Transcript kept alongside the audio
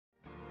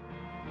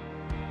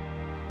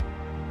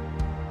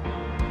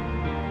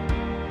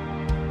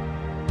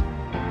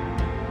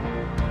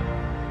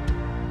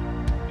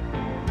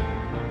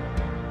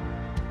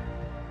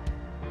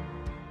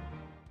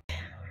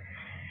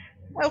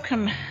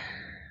Welcome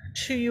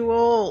to you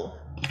all.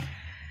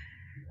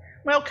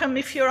 Welcome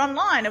if you're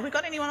online. Have we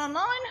got anyone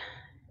online?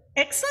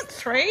 Excellent,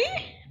 3.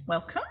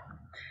 Welcome.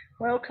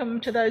 Welcome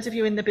to those of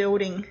you in the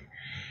building.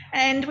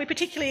 And we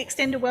particularly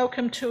extend a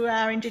welcome to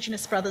our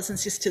Indigenous brothers and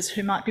sisters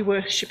who might be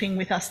worshipping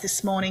with us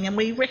this morning. And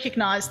we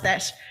recognise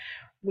that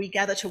we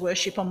gather to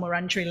worship on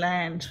Wurundjeri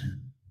land.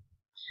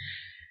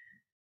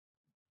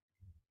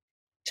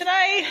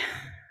 Today,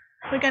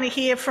 we're going to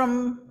hear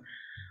from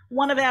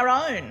one of our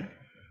own,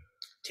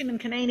 Tim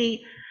and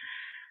Kanini,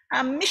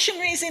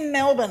 missionaries in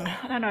Melbourne.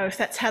 I don't know if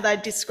that's how they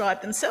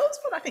describe themselves,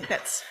 but I think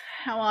that's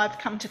how I've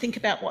come to think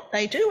about what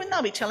they do, and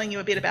they'll be telling you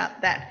a bit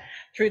about that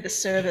through the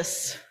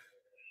service.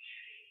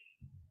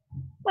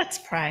 Let's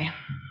pray.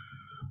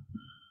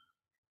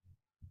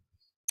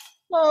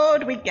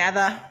 Lord, we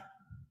gather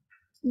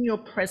in your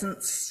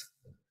presence.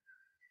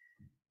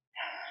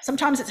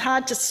 Sometimes it's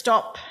hard to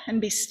stop and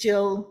be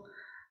still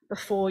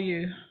before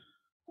you.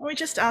 We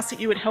just ask that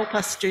you would help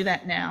us do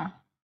that now.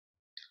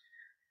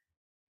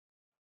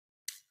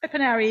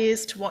 Open our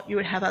ears to what you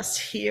would have us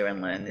hear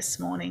and learn this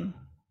morning.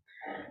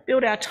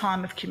 Build our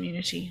time of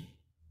community.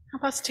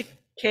 Help us to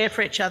care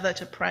for each other,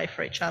 to pray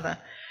for each other,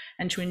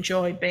 and to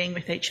enjoy being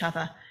with each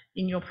other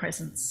in your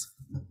presence.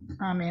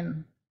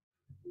 Amen.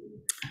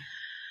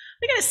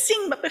 We're going to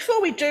sing, but before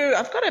we do,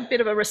 I've got a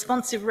bit of a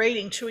responsive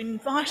reading to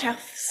invite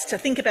us to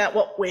think about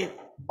what we're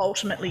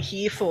ultimately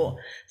here for.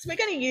 So we're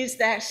going to use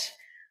that.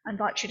 I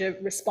invite you to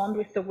respond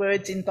with the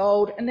words in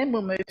bold, and then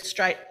we'll move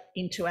straight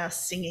into our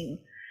singing.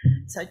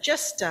 So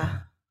just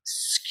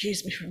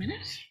excuse me for a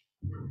minute.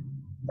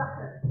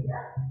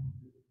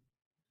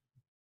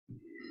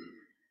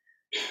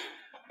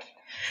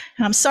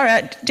 And I'm sorry,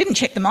 I didn't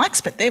check the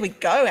mics, but there we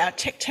go. Our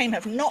tech team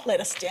have not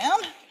let us down.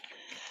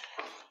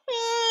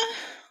 I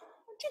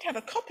did have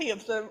a copy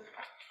of the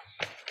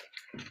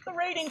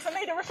reading for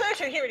me to refer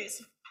to. Here it is.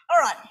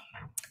 All right,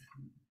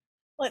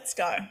 let's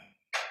go.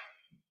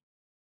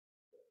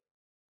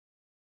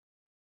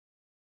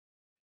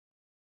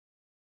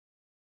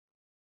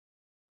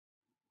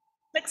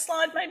 Next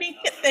slide, maybe.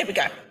 Yep, there we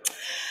go.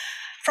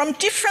 From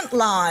different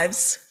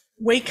lives,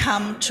 we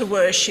come to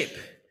worship.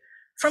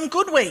 From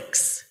good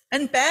weeks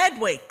and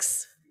bad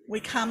weeks, we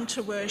come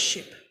to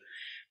worship.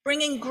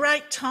 Bringing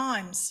great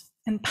times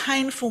and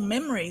painful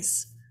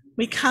memories,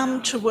 we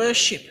come to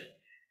worship.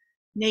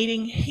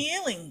 Needing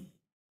healing,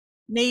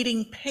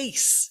 needing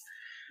peace,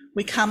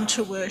 we come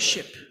to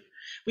worship.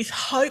 With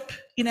hope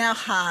in our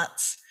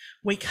hearts,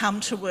 we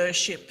come to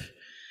worship.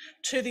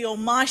 To the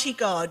Almighty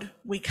God,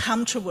 we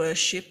come to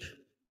worship.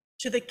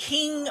 To the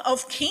King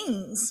of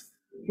Kings,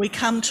 we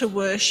come to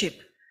worship.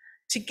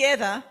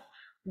 Together,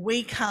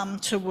 we come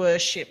to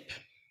worship.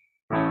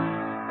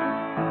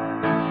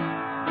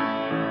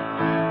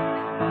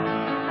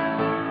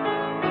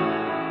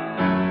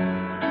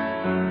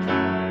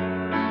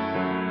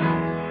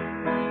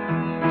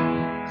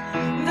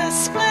 The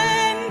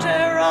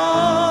splendour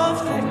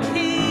of the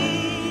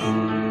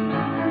King,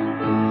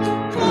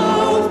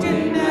 clothed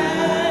in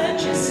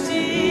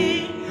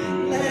majesty,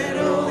 let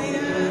all the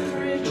earth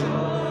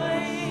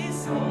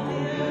rejoice, all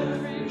the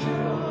earth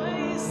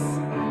rejoice.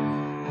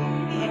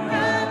 He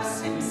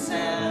wraps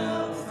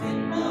himself in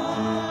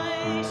marvelous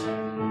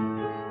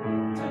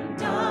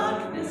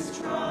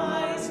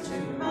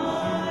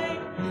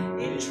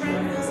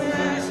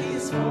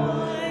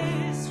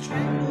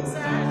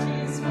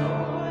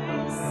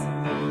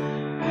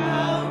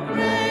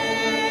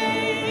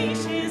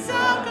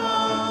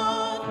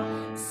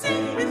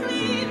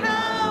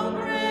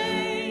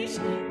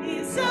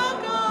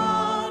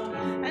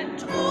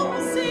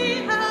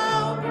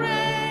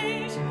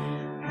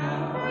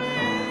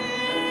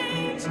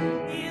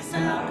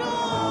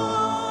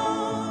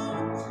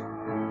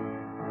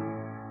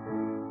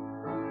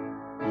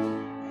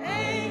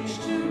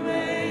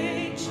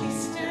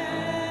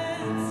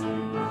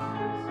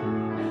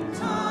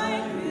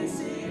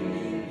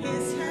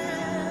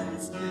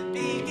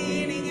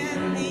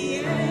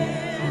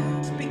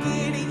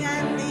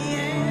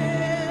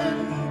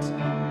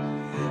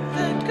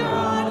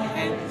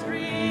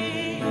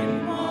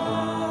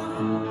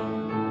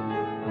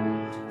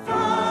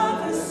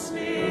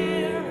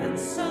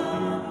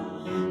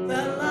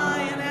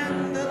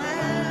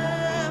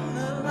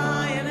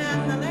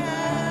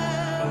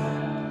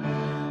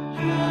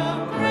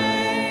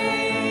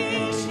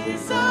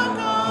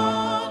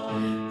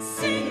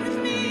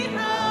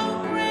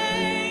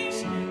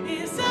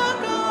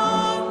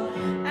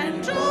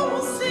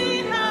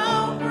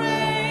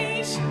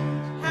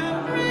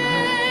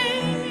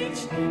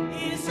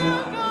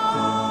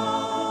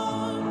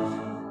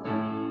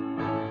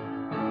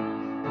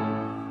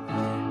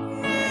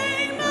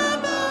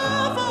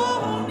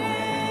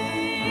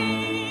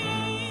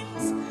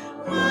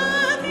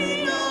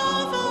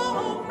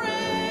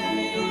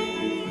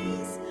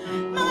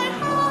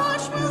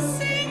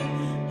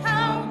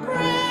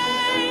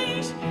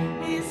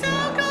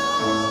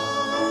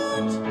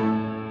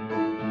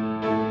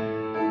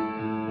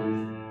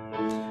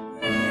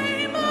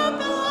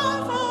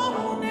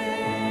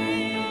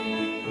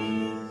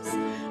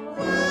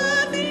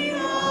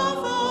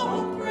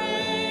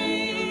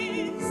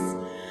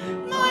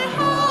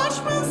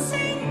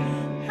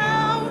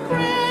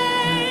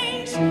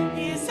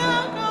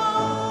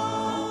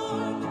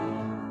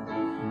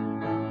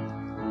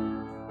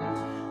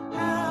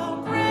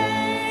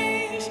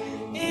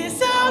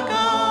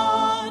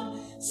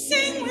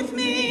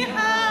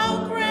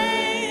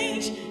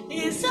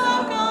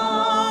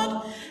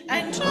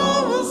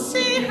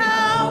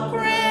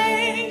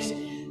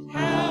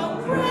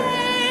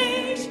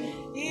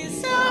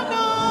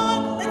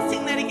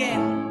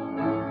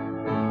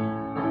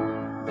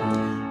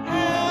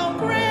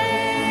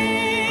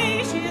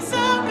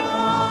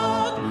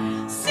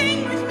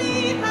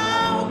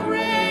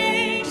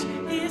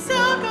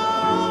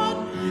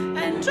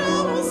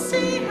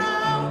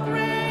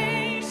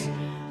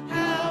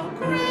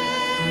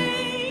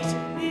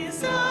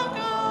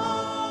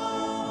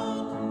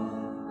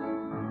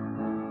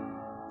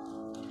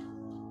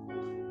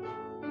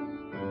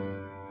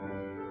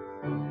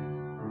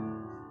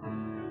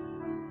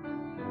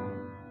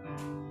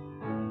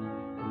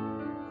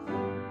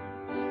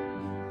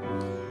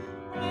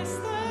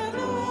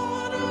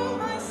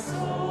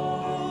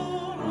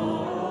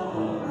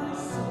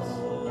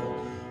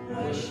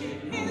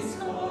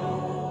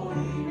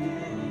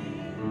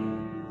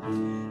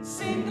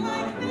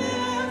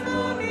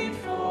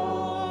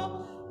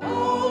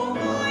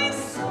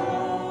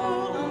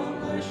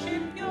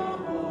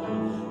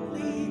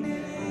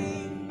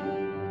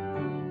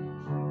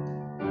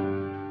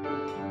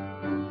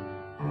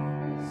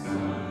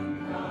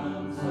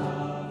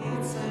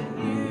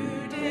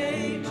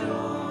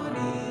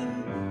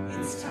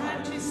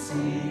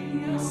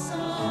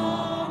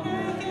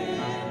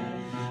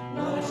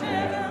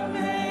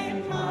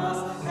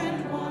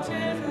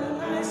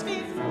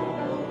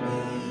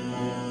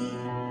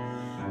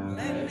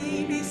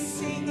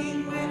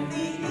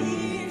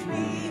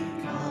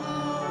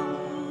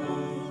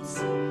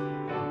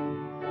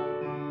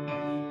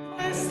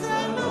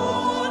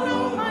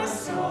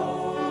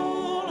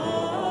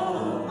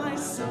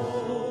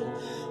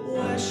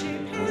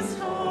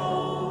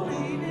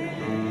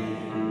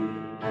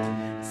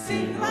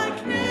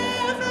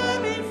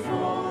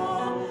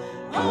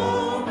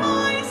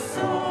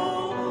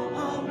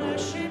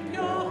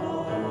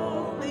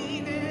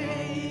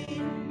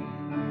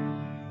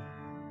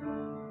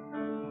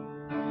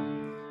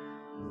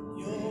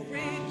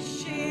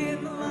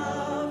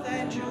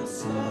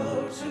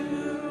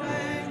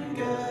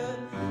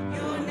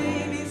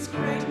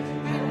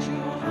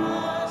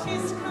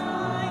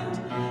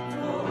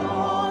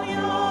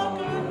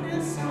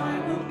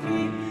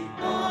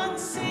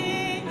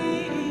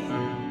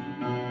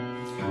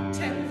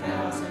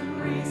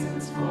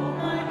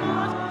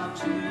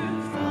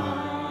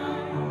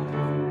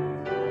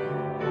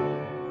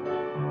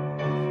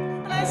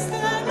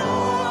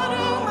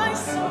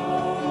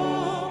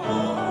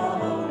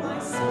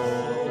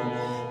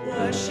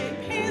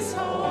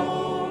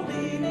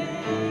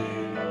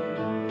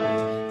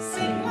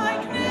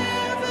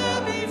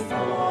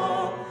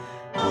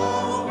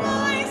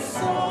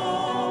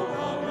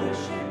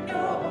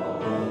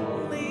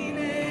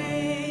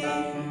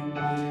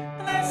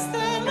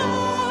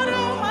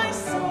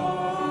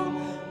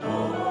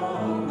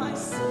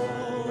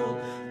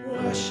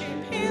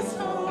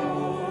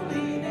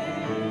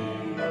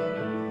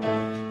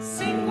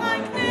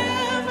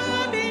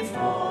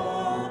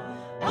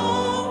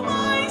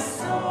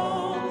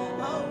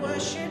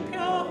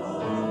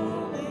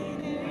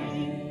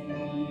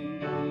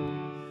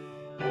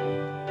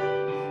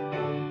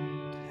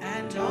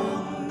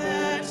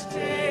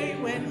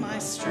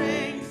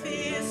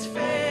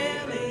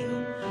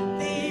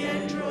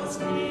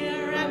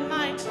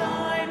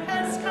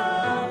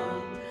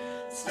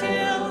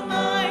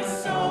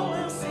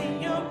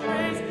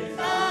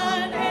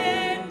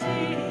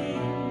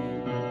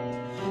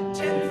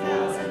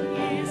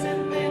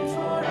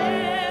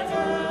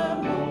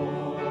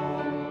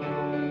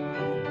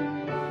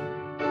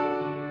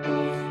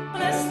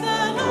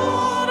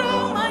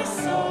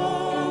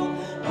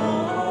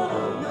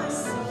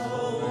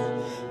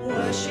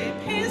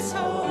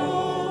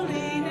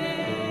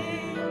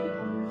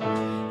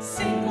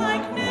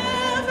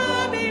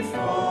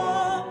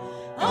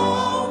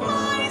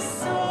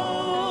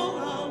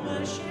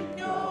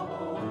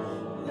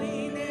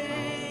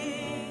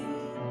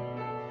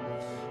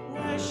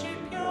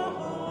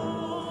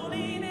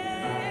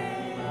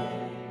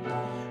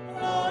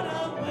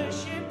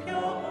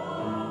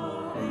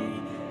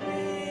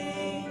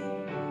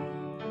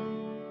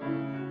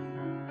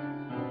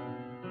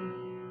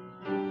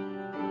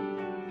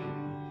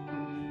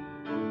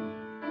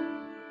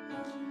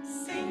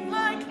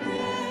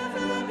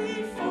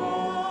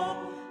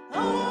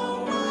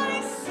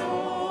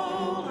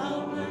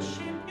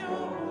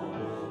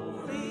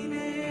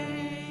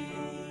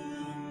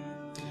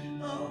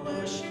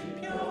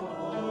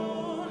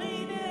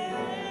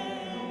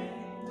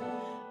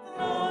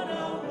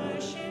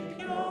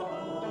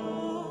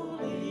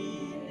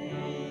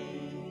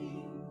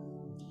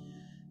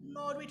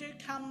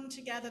come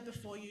together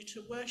before you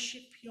to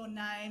worship your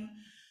name,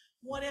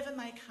 whatever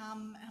may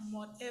come and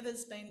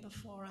whatever's been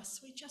before us.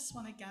 We just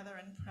want to gather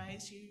and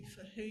praise you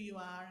for who you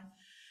are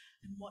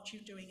and what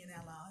you're doing in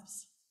our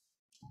lives.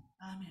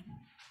 Amen.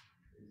 All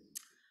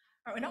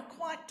right, we're not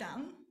quite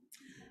done.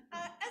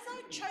 As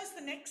I chose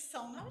the next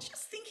song, I was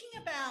just thinking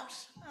about,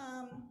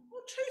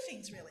 two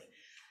things really.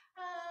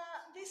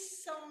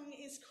 This song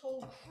is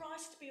called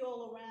Christ Be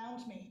All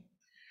Around Me.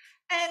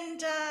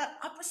 And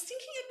I was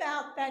thinking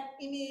about that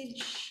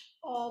image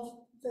of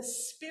the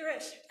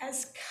Spirit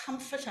as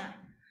comforter.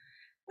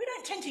 We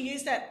don't tend to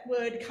use that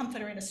word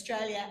comforter in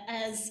Australia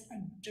as a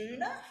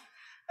doona,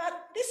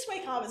 but this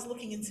week I was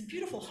looking in some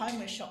beautiful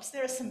homeware shops.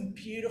 There are some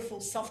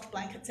beautiful soft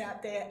blankets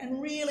out there,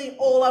 and really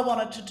all I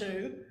wanted to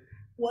do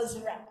was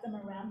wrap them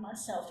around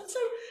myself. And so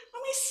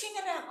when we sing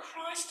about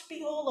Christ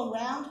be all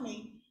around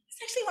me, it's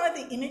actually one of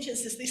the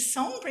images as this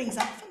song brings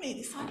up for me,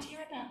 this idea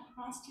about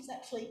Christ is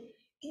actually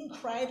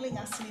encradling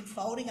us and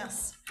enfolding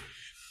us.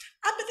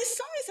 But this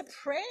song is a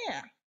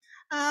prayer,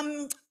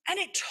 and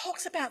it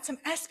talks about some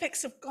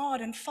aspects of God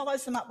and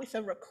follows them up with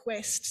a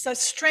request. So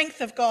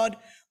strength of God,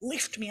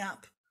 lift me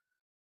up.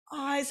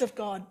 Eyes of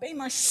God, be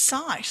my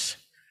sight.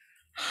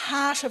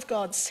 Heart of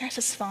God,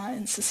 satisfy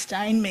and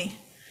sustain me.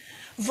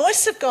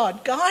 Voice of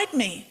God, guide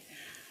me.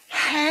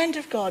 Hand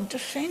of God,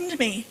 defend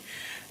me.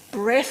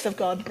 Breath of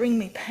God, bring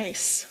me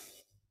peace.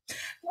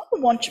 What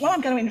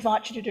I'm going to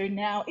invite you to do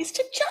now is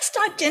to just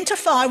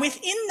identify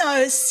within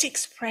those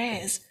 6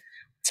 prayers.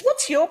 So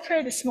what's your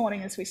prayer this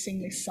morning as we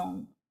sing this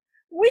song?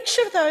 Which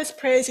of those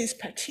prayers is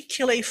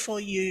particularly for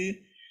you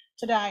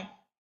today?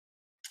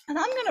 And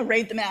I'm going to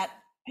read them out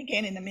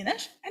again in a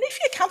minute. And if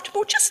you're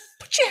comfortable, just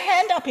put your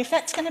hand up if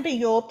that's going to be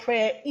your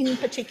prayer in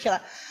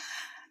particular.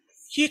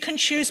 You can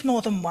choose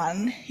more than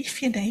one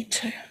if you need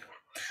to.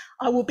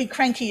 I will be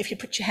cranky if you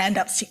put your hand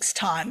up 6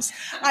 times.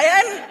 I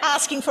am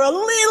asking for a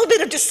little bit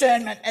of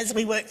discernment as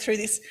we work through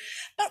this.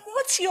 But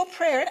what's your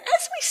prayer? And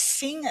as we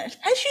sing it,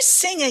 as you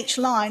sing each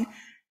line,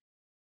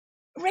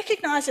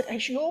 recognise it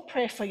as your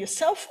prayer for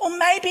yourself, or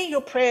maybe your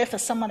prayer for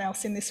someone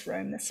else in this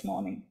room this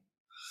morning.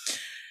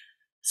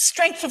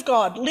 Strength of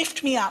God,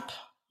 lift me up.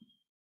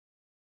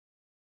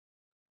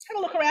 Have a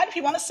look around if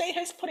you want to see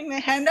who's putting their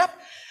hand up.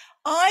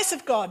 Eyes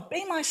of God,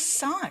 be my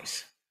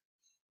sight.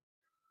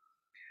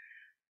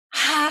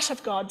 Heart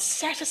of God,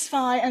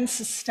 satisfy and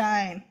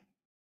sustain.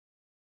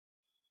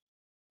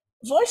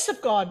 Voice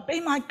of God, be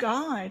my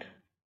guide.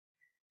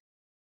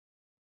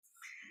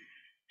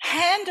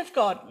 Hand of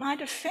God, my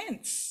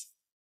defence.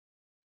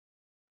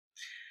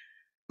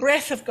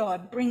 Breath of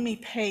God, bring me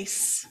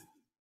peace.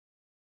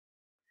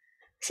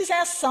 This is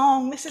our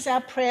song, this is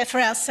our prayer for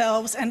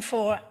ourselves and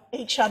for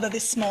each other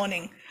this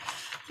morning.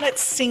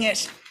 Let's sing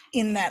it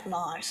in that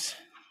light.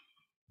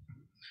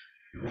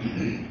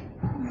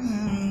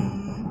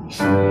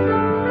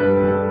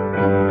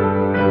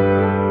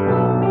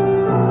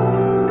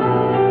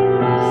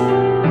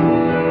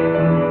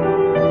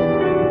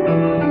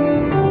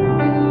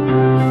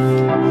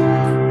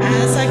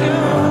 As I go,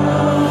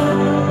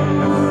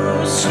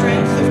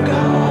 strength of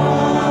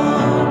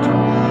God,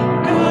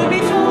 go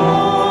before,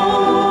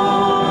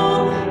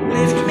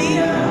 lift me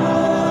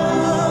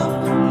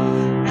up.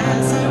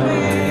 As I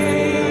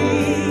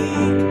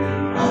wake,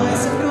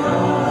 eyes of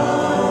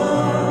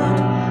God,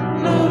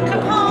 look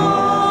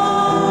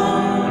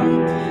upon,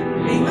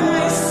 be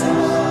my sight.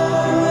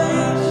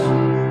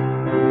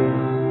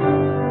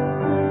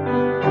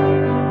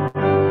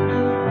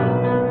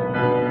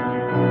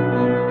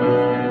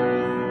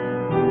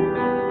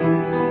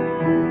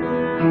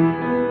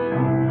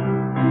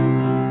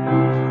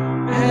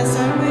 As I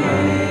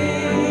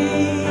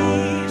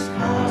wait,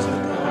 heart of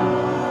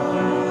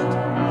God,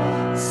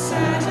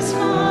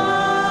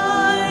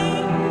 satisfy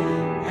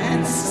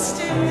and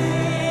sustain.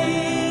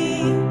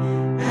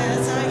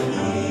 As I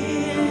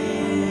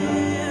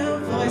hear,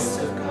 voice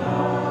of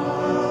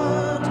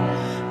God,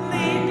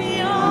 lead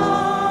me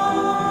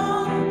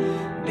on,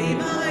 be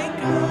my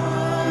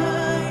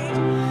guide,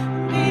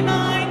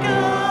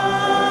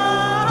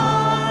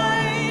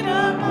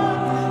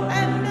 above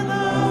and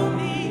below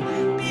me,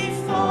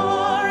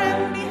 before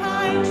and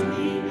behind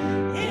me,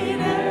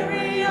 in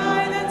every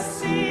eye that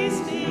sees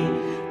me.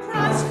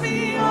 Christ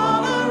be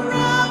all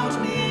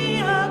around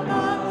me,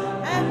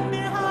 above and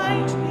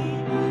behind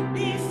me,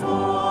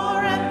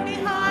 before and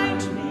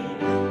behind me,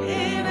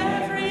 in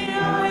every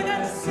eye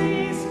that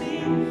sees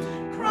me.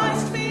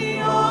 Christ be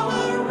all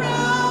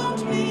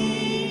around me.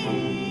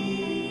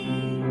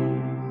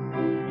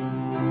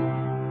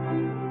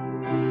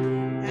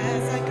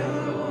 As I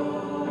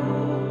go,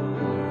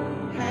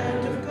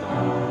 hand of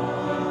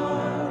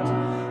God,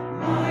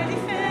 my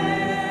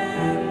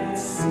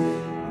defence,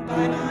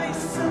 by my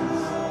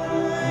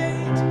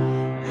side,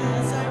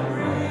 as I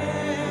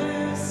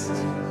rest,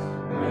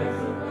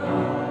 breath of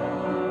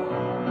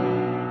God,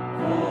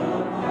 fall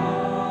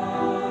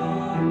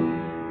upon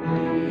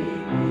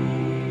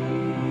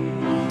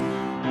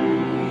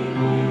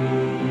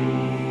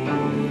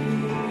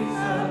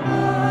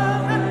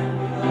above and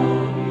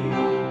below me,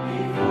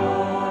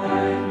 before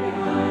and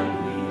behind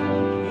me,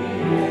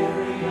 in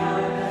every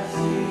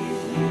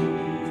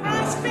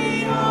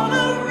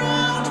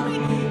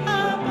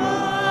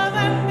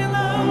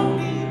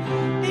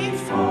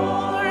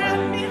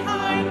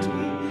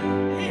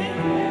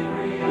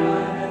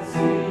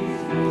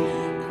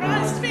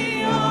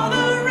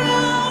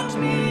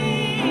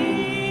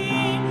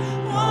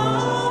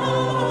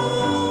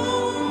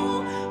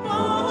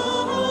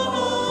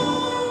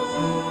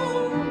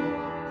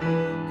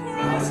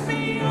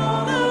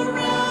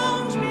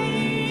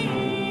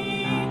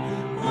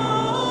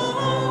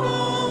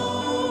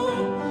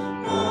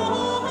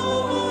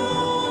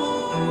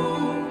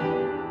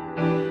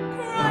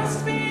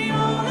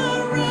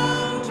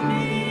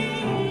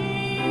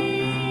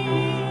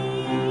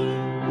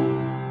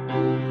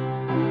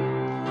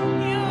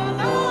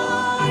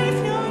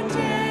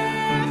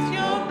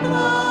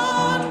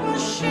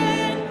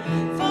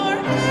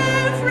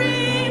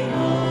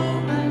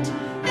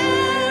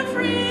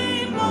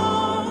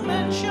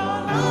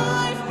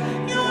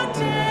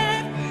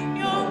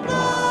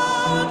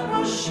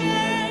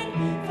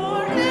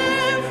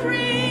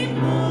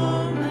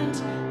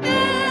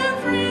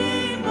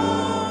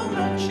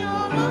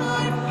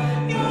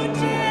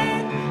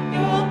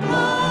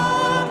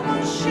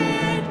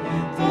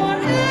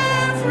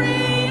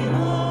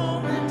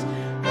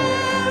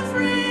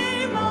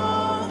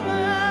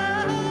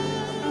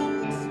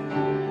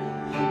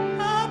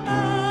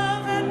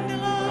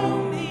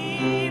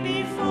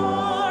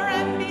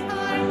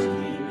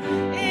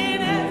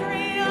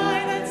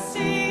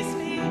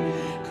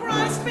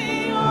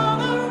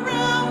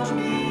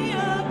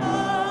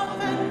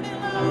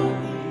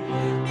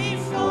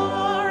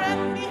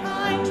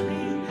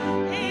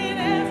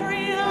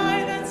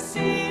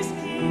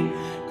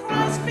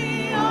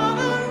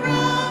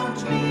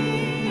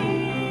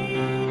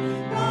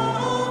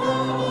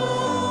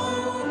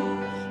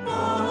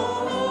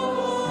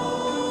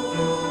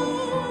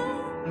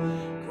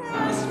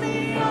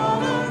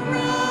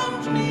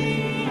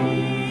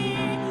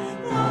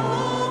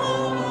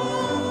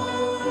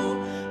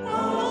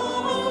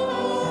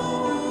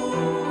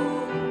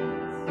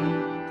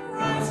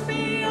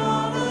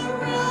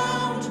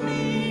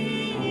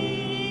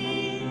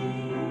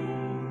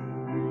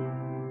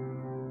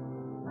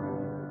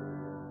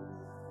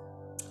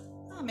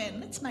Amen.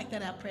 Let's make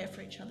that our prayer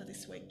for each other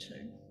this week too.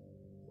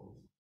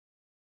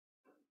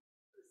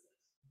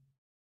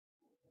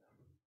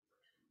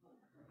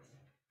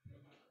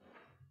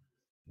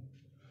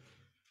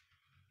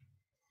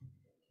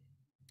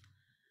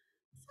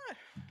 So,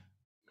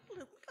 we've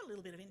got a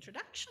little bit of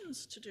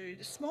introductions to do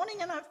this morning,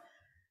 and I've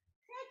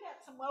dragged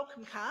out some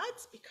welcome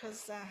cards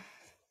because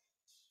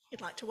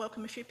you'd like to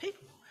welcome a few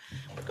people.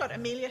 We've got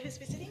Amelia who's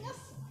visiting us.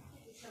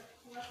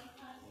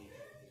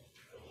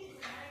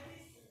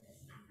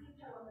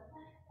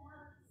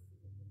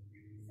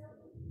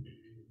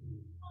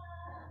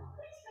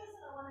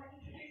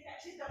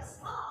 She's got a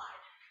slide.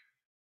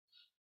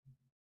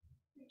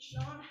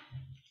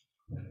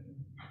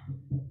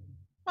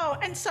 Oh,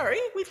 and sorry,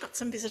 we've got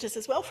some visitors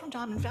as well from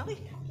Diamond Valley.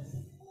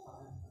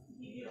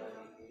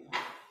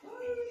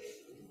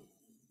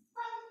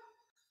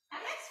 Our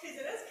next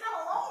visitors come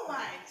a long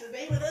way to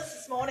be with us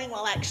this morning.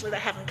 Well, actually, they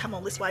haven't come all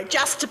this way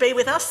just to be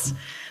with us.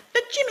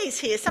 But Jimmy's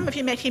here. Some of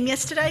you met him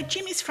yesterday.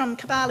 Jimmy's from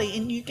Kibale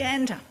in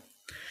Uganda.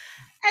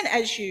 And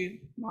as you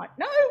might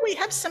know, we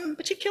have some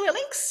particular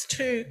links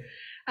to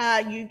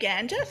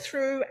Uganda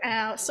through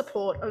our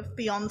support of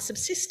Beyond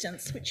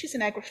Subsistence, which is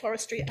an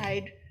agroforestry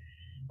aid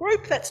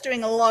group that's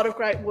doing a lot of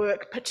great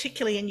work,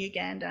 particularly in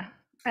Uganda.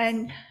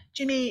 And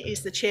Jimmy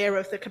is the chair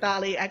of the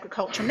Kibale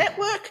Agriculture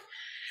Network.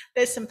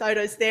 There's some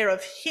photos there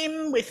of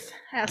him with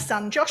our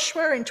son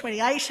Joshua in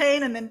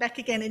 2018 and then back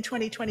again in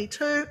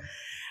 2022.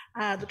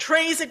 The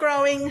trees are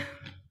growing.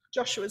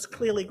 Joshua's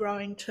clearly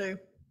growing too.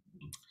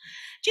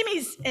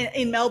 Jimmy's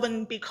in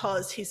Melbourne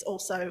because he's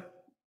also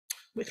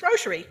with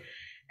Rotary,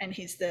 and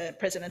he's the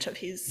president of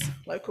his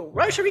local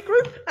Rotary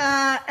group.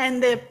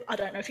 And I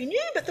don't know if you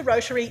knew, but the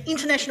Rotary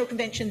International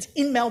Convention's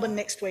in Melbourne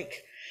next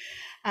week.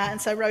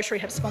 And so Rotary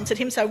have sponsored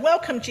him. So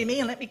welcome, Jimmy,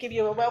 and let me give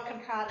you a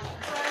welcome card.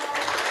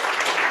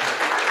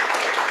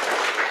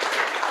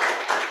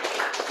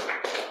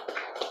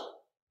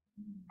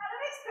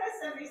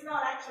 Is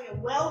not actually a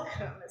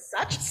welcome as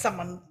such, it's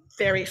someone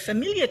very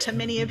familiar to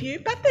many of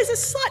you, but there's a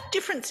slight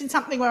difference in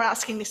something we're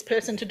asking this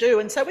person to do,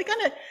 and so we're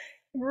going to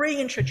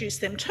reintroduce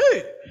them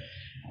too.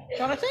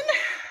 Jonathan?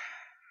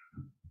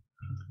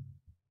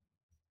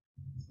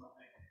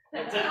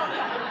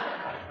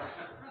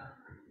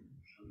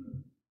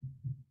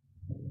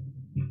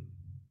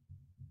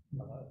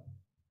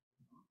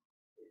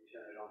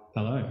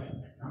 Hello.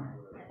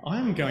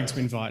 I'm going to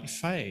invite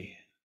Faye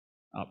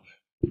up.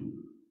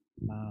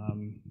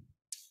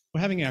 We're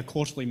having our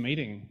quarterly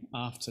meeting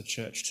after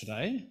church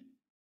today.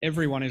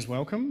 Everyone is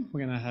welcome.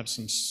 We're going to have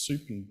some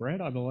soup and bread,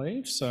 I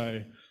believe,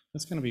 so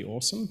that's going to be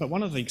awesome. But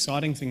one of the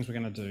exciting things we're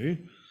going to do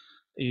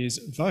is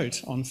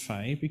vote on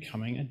Faye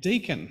becoming a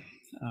deacon.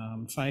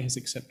 Faye has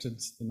accepted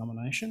the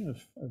nomination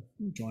of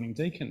joining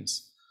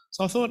deacons.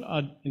 So I thought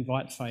I'd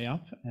invite Faye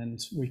up, and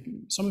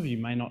some of you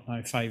may not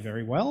know Faye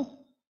very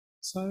well,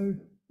 so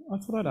I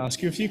thought I'd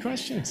ask you a few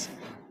questions.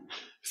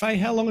 Faye,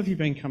 how long have you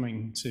been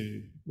coming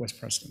to West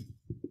Preston?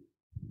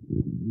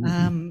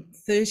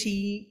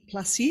 30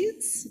 plus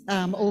years,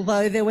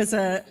 although there was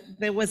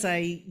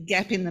a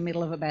gap in the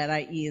middle of about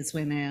 8 years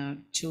when our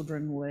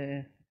children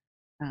were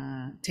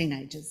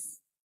teenagers.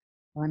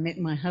 I met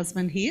my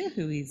husband here,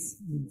 who is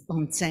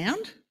on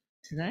sound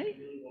today.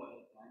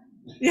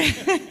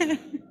 Yeah.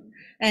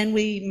 And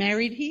we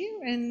married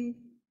here and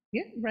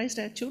raised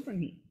our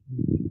children here.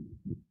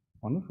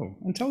 Wonderful.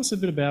 And tell us a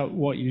bit about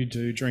what you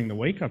do during the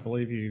week. I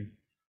believe you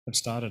have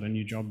started a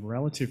new job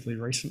relatively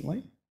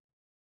recently.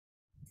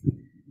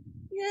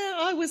 Yeah,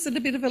 I was at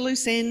a bit of a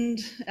loose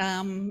end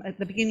at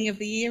the beginning of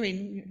the year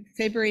in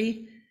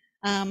February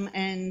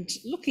and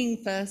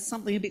looking for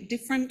something a bit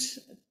different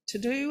to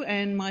do.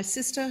 And my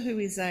sister, who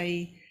was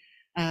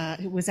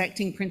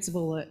acting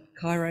principal at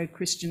Cairo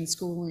Christian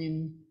School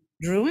in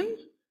Druin,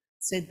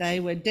 said they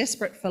were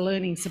desperate for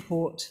learning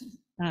support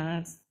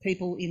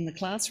people in the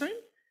classroom.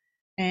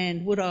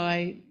 And would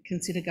I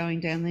consider going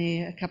down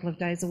there a couple of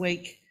days a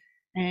week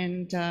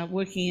and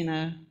working in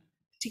a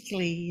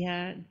particularly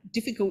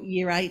difficult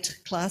Year 8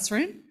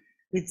 classroom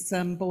with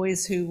some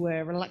boys who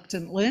were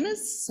reluctant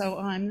learners. So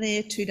I'm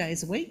there 2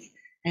 days a week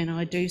and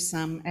I do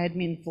some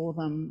admin for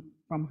them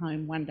from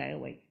home 1 day a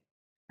week.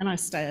 And I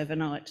stay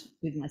overnight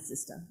with my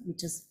sister,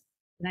 which is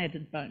an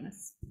added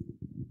bonus.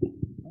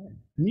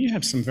 And you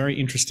have some very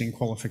interesting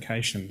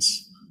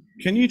qualifications.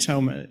 Can you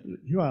tell me,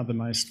 you are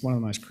one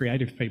of the most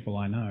creative people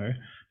I know.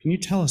 Can you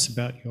tell us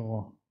about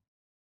your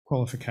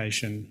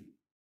qualification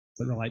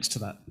that relates to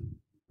that?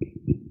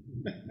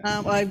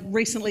 I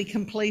recently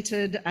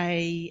completed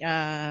a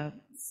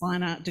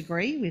fine art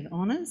degree with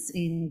honours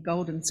in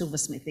gold and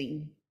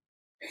silversmithing.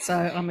 So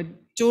I'm a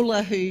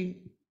jeweller who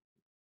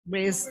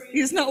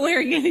is not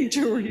wearing any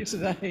jewellery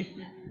today.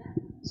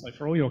 So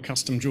for all your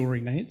custom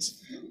jewellery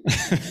needs,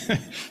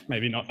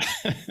 maybe not.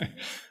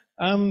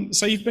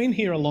 So you've been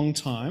here a long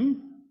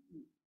time.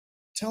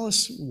 Tell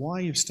us why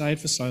you've stayed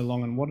for so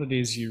long and what it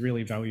is you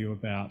really value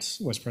about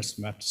West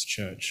Preston Baptist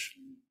Church.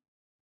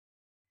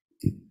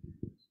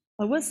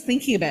 I was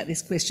thinking about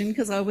this question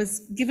because I was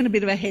given a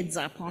bit of a heads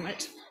up on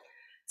it.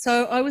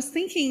 So I was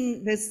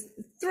thinking there's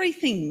three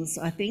things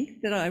I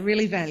think that I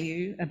really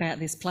value about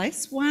this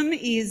place. One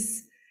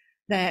is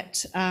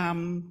that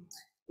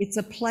it's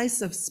a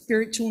place of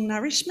spiritual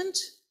nourishment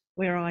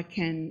where I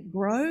can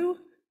grow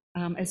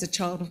as a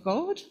child of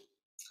God.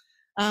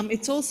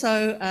 It's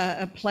also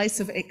a place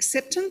of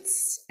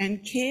acceptance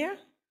and care.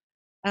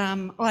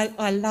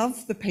 I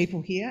love the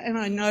people here and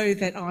I know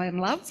that I am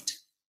loved.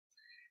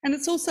 And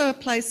it's also a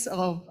place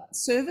of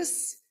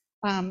service.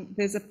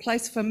 There's a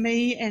place for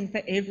me and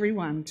for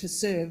everyone to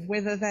serve,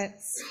 whether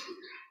that's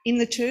in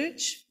the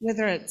church,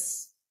 whether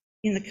it's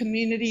in the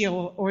community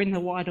or in the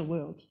wider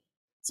world.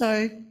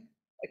 So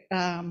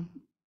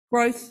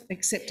growth,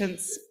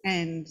 acceptance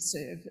and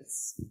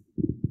service.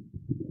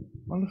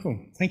 Wonderful.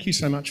 Thank you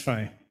so much,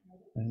 Faye.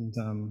 And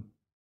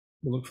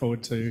we look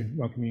forward to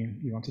welcoming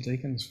you onto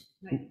Deacons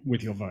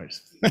with your vote.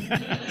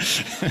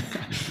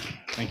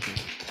 Thank you.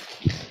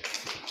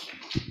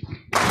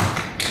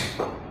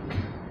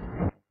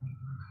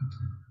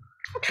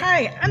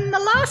 Okay, and the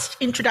last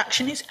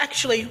introduction is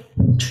actually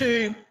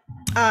to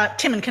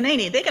Tim and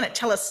Kanini. They're going to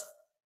tell us,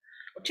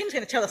 well, Tim's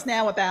going to tell us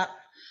now about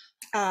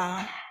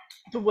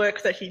the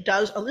work that he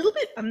does a little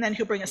bit, and then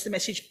he'll bring us the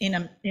message in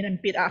a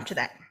bit after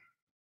that.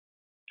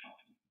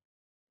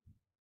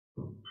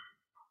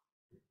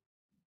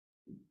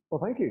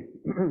 Well, thank you.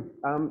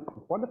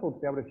 It's wonderful to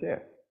be able to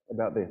share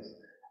about this.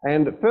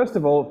 And first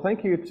of all,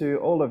 thank you to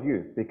all of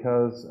you,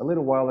 because a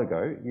little while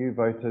ago, you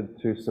voted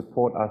to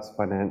support us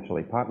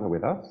financially, partner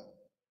with us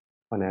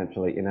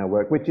financially in our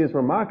work, which is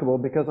remarkable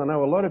because I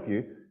know a lot of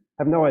you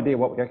have no idea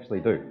what we actually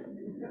do.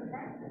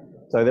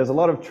 So there's a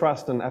lot of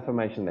trust and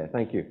affirmation there.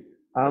 Thank you.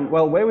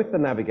 Well, we're with the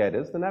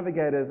Navigators. The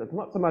Navigators, it's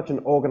not so much an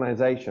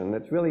organization,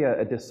 it's really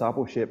a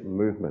discipleship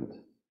movement.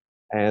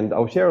 And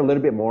I'll share a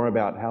little bit more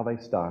about how they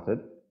started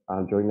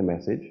during the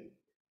message.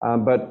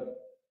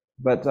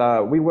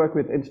 But we work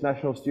with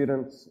international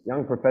students,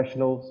 young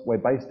professionals. We're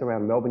based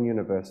around Melbourne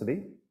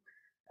University.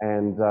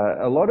 And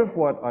a lot of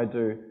what I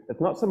do,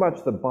 it's not so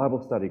much the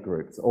Bible study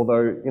groups,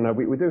 although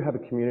we do have a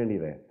community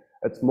there.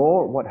 It's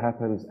more what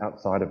happens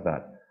outside of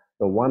that,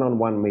 the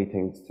one-on-one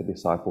meetings to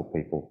disciple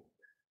people.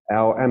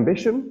 Our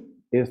ambition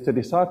is to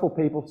disciple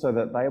people so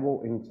that they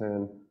will in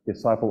turn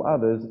disciple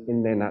others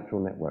in their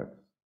natural networks.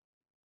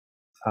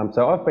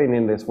 So I've been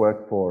in this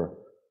work for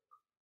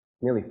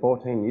nearly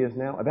 14 years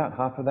now. About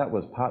half of that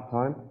was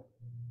part-time,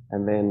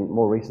 and then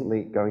more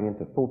recently going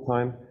into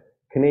full-time.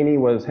 Kanini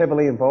was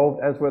heavily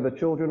involved, as were the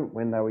children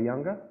when they were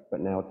younger, but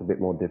now it's a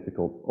bit more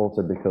difficult,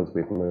 also because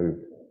we've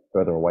moved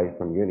further away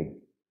from uni.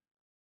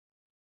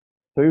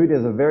 Food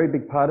is a very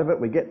big part of it.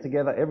 We get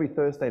together every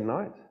Thursday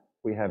night.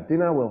 We have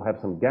dinner, we'll have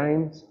some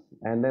games,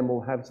 and then we'll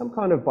have some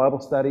kind of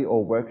Bible study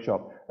or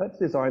workshop that's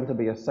designed to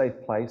be a safe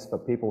place for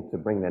people to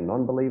bring their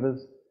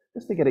non-believers,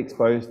 just to get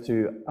exposed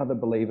to other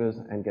believers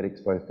and get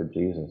exposed to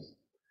Jesus.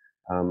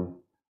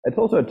 It's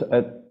also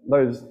at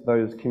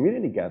those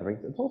community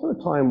gatherings, it's also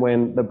a time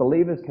when the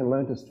believers can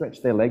learn to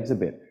stretch their legs a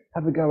bit,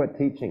 have a go at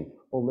teaching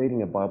or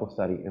leading a Bible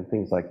study and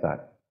things like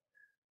that.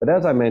 But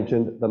as I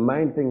mentioned, the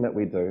main thing that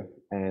we do,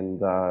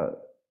 and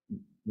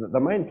the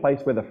main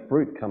place where the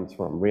fruit comes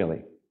from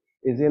really,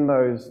 is in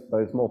those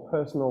more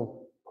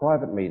personal,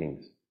 private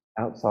meetings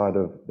outside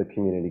of the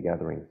community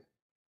gatherings.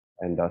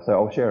 And so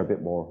I'll share a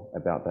bit more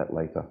about that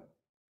later.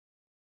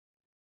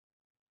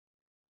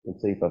 And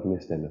see if I've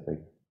missed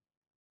anything.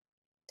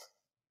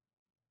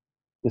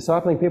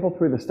 Discipling people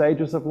through the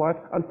stages of life.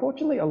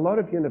 Unfortunately, a lot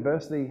of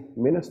university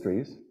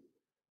ministries,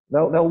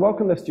 they'll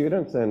welcome the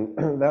students and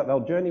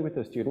they'll journey with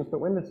the students,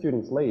 but when the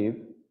students leave,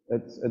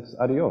 it's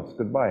adios,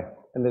 goodbye,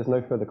 and there's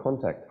no further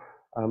contact.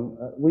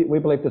 We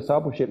believe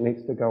discipleship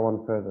needs to go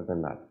on further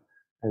than that.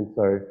 And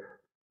so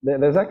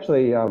there's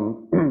actually a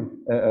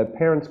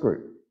parents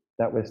group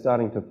that we're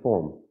starting to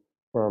form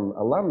from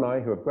alumni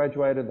who have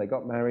graduated, they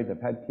got married,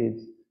 they've had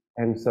kids,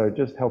 and so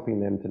just helping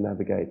them to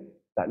navigate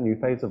that new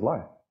phase of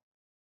life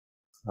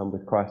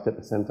with Christ at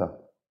the center.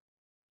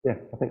 Yeah,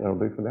 I think that'll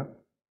do for now.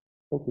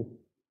 Thank you.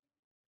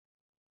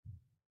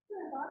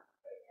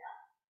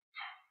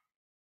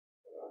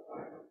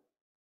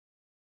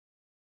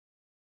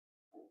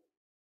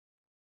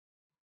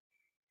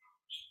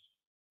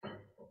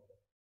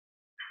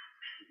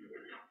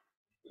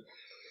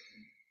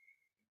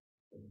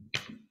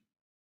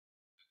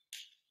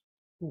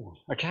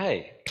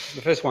 Okay,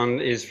 the first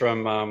one is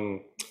from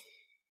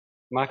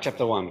Mark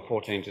chapter 1,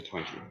 14 to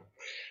 20.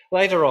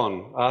 Later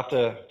on,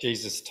 after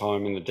Jesus'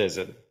 time in the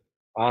desert,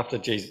 after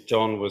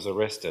John was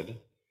arrested,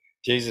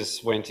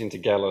 Jesus went into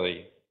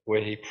Galilee,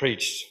 where he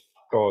preached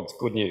God's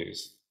good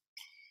news.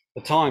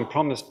 The time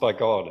promised by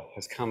God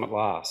has come at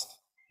last,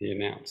 he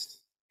announced.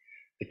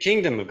 The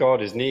kingdom of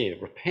God is near.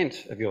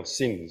 Repent of your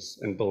sins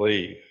and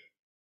believe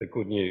the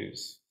good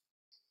news.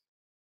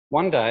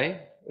 One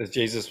day, as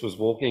Jesus was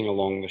walking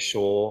along the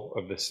shore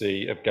of the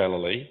Sea of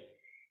Galilee,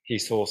 he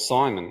saw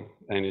Simon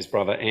and his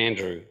brother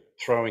Andrew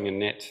throwing a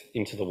net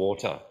into the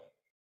water,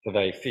 for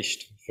they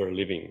fished for a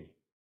living.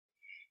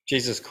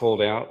 Jesus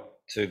called out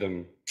to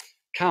them,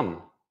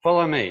 "Come,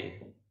 follow me,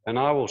 and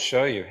I will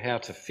show you how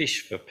to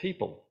fish for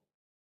people."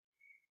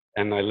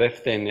 and they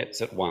left their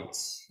nets at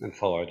once and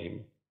followed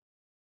him.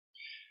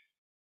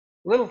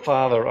 A little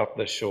farther up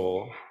the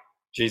shore,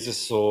 Jesus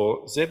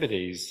saw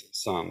Zebedee's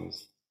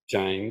sons,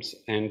 James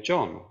and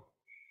John,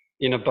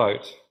 in a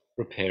boat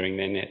repairing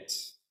their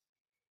nets.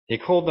 He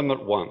called them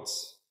at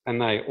once,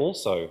 and they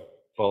also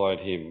followed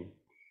him,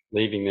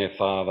 leaving their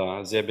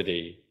father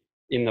Zebedee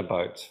in the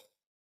boat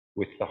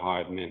with the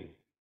hired men.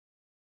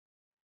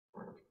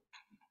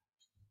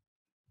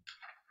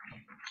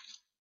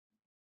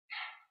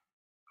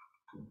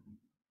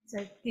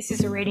 So this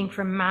is a reading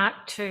from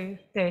Mark 2,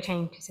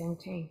 13 to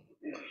 17.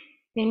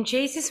 Then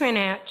Jesus went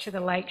out to the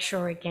lake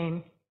shore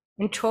again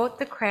and taught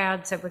the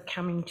crowds that were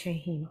coming to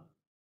him.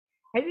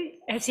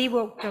 As he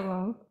walked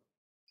along,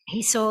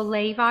 he saw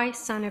Levi,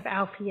 son of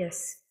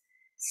Alphaeus,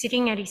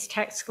 sitting at his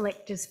tax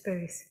collector's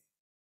booth.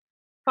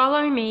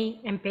 "Follow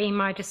me and be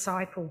my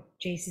disciple,"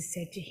 Jesus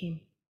said to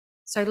him.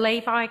 So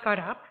Levi got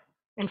up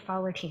and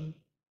followed him.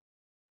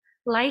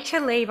 Later,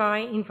 Levi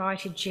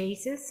invited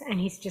Jesus and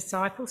his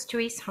disciples to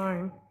his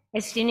home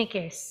as dinner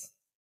guests,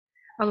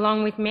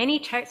 along with many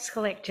tax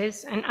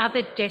collectors and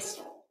other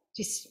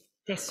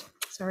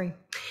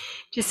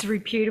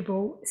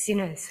disreputable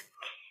sinners.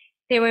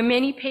 There were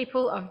many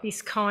people of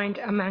this kind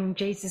among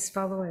Jesus'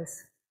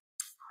 followers.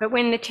 But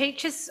when the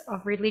teachers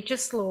of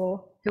religious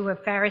law, who were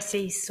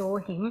Pharisees, saw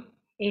him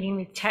eating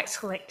with tax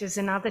collectors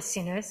and other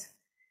sinners,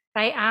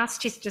 they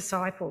asked his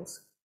disciples,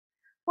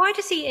 "Why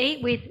does he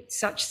eat with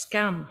such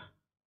scum?"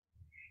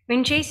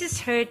 When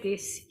Jesus heard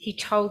this, he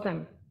told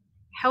them,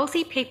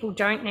 "Healthy people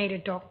don't need a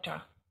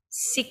doctor,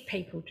 sick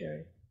people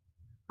do.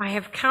 I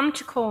have come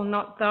to call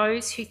not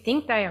those who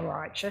think they are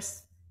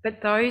righteous,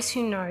 but those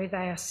who know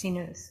they are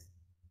sinners."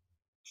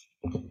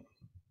 And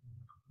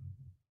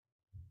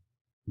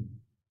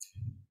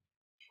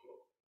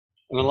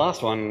the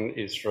last one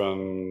is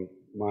from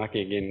Mark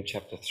again,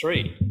 chapter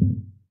 3,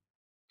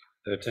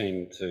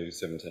 13 to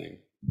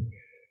 17.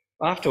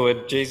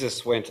 Afterward,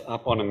 Jesus went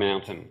up on a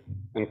mountain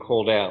and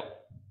called out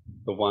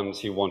the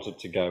ones who wanted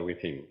to go with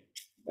him,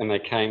 and they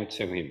came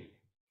to him.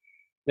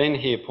 Then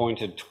he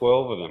appointed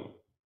 12 of them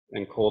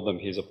and called them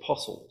his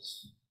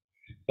apostles.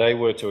 They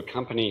were to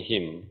accompany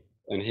him,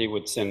 and he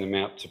would send them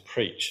out to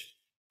preach,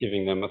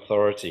 giving them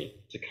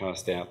authority to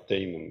cast out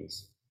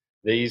demons.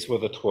 These were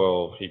the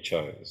 12 he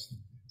chose: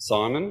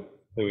 Simon,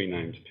 who he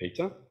named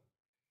Peter,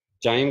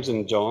 James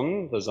and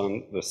John, the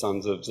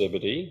sons of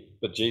Zebedee,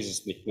 but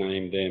Jesus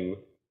nicknamed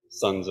them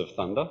sons of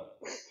thunder,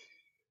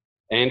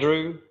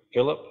 Andrew,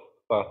 Philip,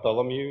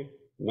 Bartholomew,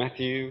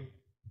 Matthew,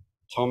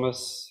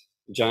 Thomas,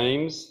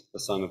 James, the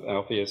son of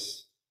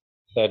Alphaeus,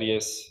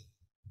 Thaddeus,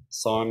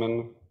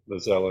 Simon the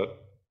Zealot,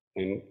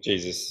 and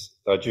Judas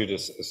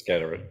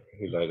Iscariot,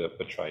 who later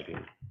betrayed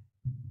him.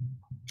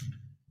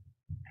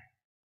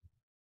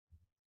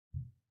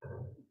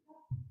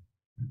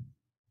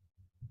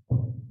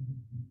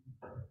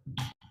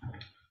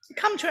 We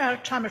come to our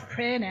time of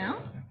prayer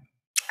now,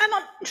 and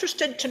I'm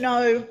interested to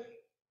know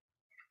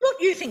what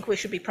you think we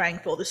should be praying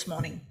for this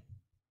morning.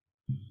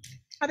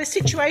 Are there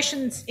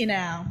situations in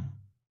our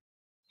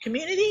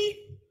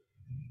community,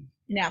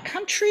 in our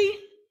country,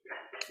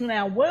 in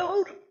our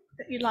world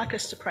that you'd like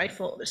us to pray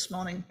for this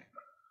morning?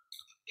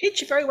 Kids,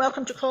 you're very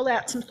welcome to call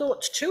out some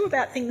thoughts too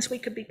about things we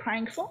could be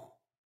praying for.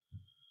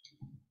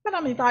 But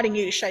I'm inviting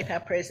you to shape our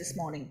prayers this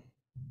morning.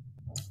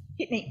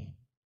 Hit me.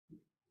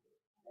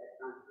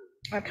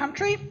 Our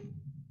country.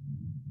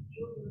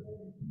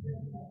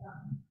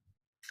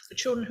 The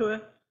children who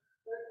are...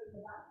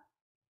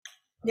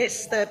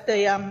 Yes, the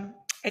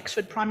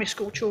Exford Primary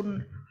School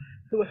children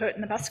who were hurt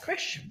in the bus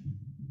crash.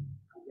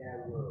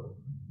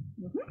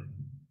 Mm-hmm.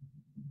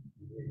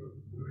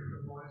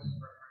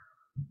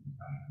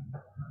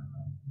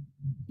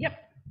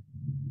 Yep.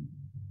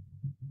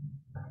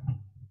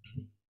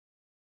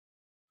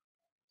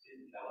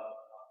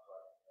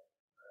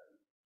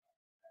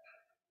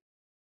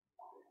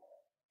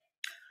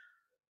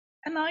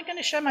 Am I going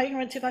to show my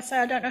ignorance if I say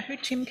I don't know who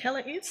Tim Keller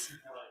is?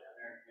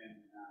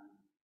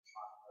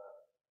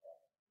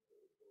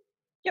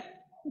 Yep,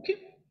 thank you.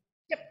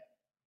 Yep.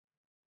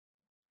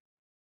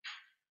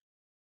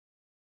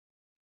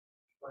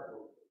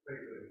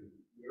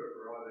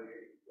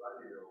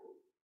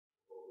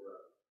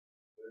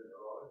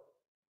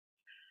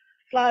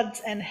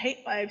 Floods and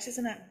heat waves,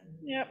 isn't it?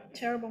 Yep,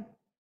 terrible.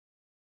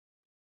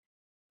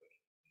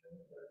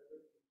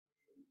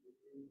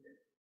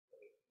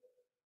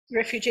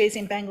 Refugees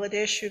in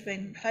Bangladesh who've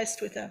been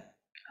faced with a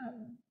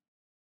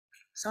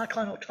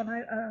cyclone or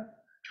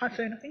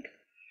typhoon, I think.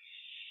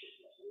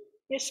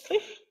 Yes,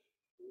 Cliff?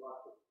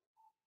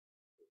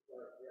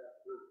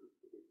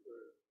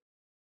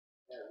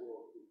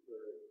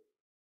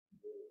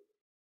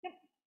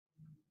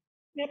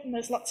 Yep, and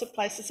there's lots of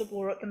places of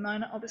war at the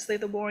moment. Obviously,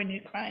 the war in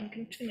Ukraine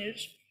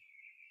continues.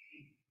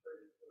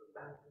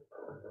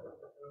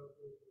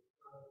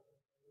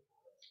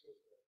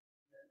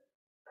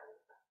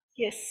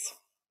 Yes.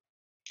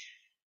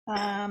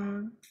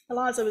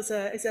 Eliza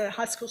is a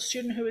high school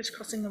student who was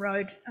crossing the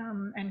road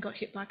and got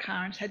hit by a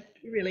car and had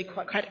really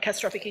quite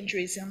catastrophic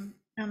injuries,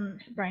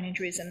 brain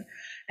injuries,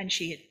 and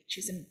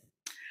she's in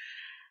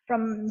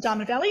from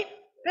Diamond Valley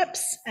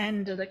Baptist,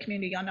 and the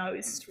community I know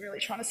is really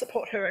trying to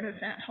support her and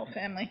her whole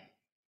family.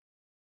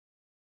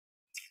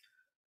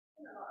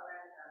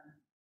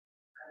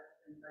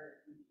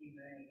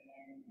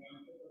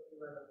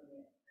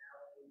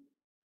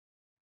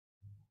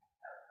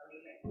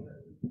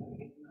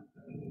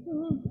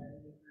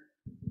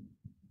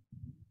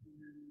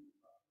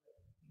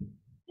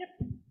 Yep.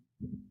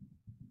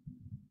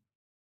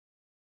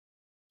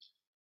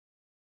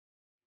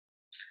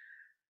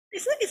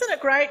 Isn't it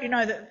great, you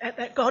know,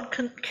 that God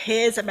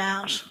cares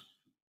about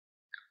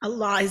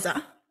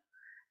Eliza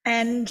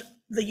and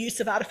the use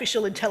of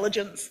artificial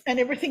intelligence and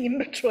everything in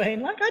between?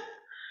 Like, I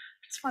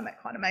just find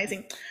that quite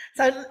amazing.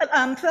 So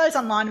for those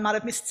online who might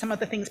have missed some of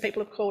the things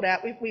people have called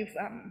out,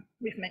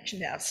 we've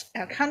mentioned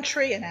our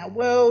country and our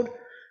world.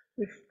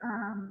 With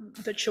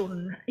the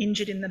children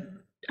injured in the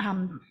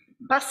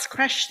bus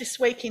crash this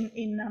week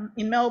in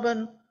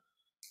Melbourne,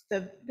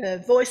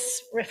 the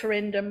Voice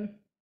referendum,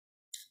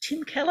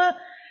 Tim Keller,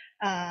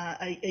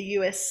 a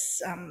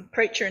US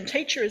preacher and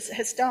teacher,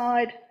 has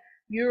died.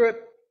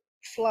 Europe,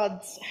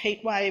 floods,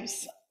 heat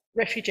waves,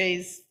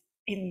 refugees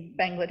in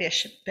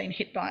Bangladesh have been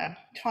hit by a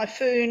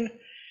typhoon.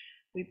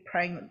 We're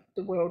praying that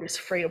the world is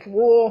free of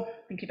war,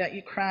 thinking about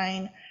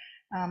Ukraine.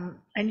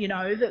 And you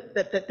know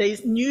that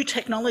these new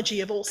technology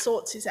of all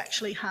sorts is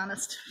actually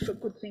harnessed for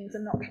good things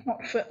and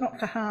not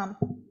for harm.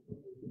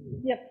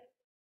 Yep.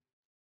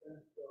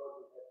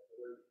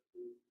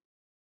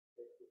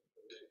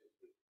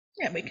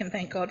 Yeah, we can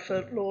thank God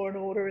for law and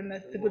order and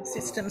the good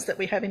systems that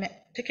we have in it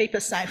to keep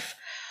us safe.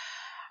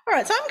 All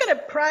right, so I'm going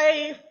to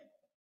pray.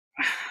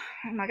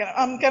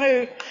 I'm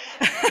going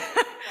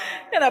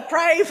to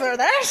pray for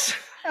that.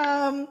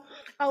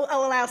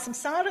 I'll allow some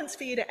silence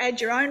for you to add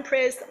your own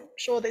prayers. I'm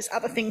sure there's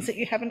other things that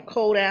you haven't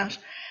called out.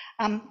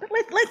 But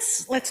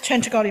let's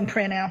turn to God in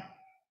prayer now.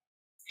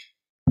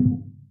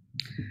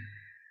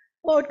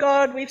 Lord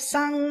God, we've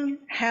sung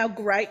how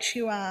great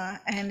you are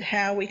and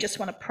how we just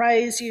want to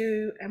praise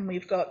you, and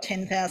we've got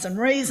 10,000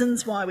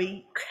 reasons why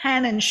we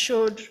can and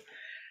should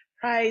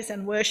praise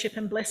and worship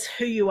and bless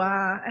who you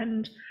are.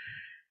 And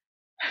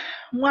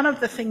one of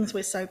the things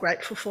we're so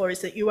grateful for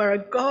is that you are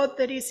a God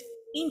that is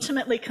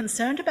intimately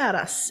concerned about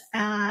us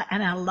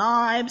and our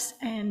lives,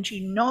 and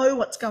you know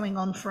what's going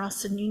on for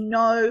us, and you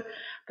know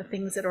the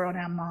things that are on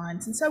our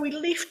minds. And so we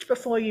lift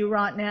before you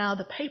right now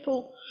the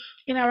people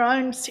in our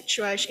own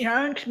situation, in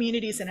our own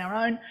communities, and our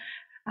own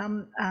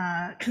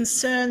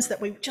concerns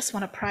that we just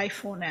want to pray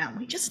for now.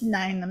 We just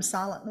name them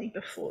silently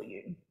before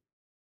you.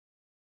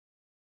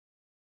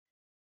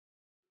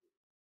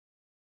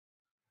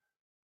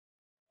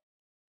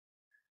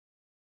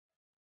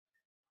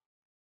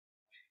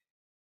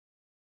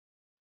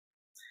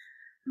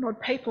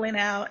 Lord, people in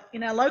our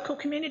local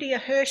community are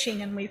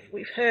hurting, and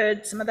we've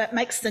heard some of that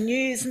makes the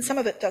news, and some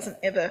of it doesn't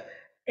ever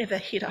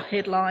hit a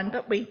headline.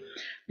 But we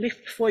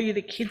lift before you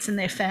the kids and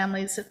their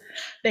families have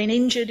been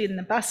injured in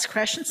the bus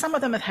crash, and some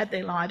of them have had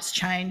their lives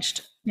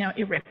changed,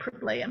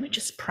 irreparably. And we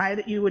just pray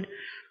that you would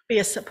be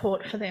a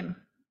support for them.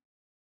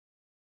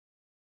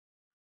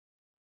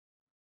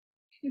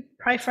 We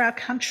pray for our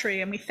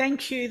country, and we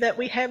thank you that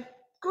we have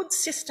good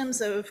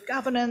systems of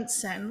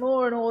governance and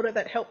law and order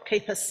that help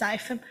keep us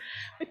safe. And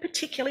we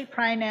particularly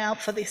pray now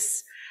for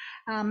this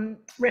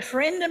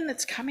referendum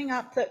that's coming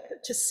up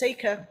to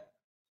seek a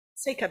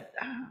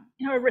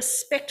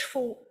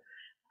respectful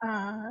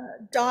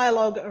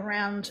dialogue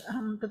around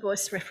the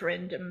Voice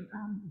referendum,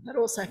 but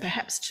also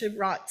perhaps to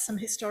right some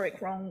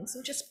historic wrongs.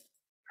 We just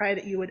pray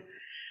that you would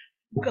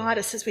guide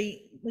us as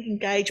we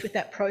engage with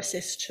that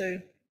process too.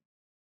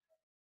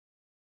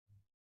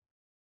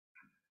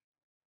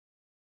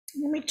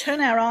 When we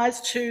turn our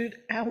eyes to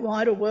our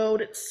wider world,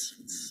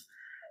 it's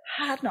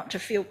hard not to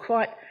feel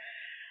quite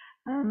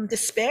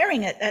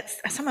despairing at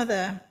some of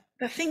the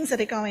things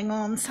that are going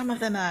on. Some of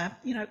them are,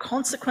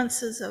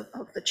 consequences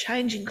of the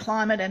changing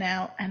climate and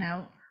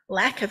our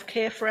lack of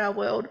care for our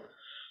world.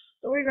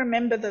 But we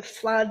remember the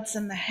floods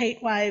and the heat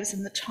waves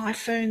and the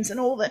typhoons and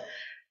all the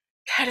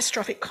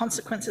catastrophic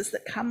consequences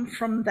that come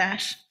from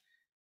that.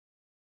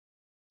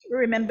 We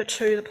remember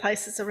too the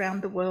places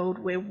around the world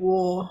where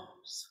wars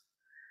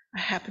are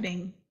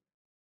happening.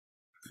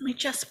 We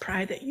just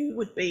pray that you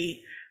would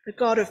be the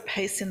God of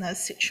peace in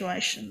those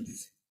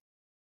situations.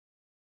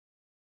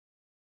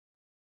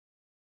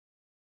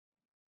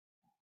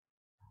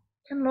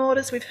 And Lord,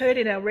 as we've heard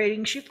in our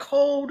readings, you've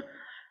called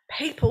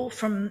people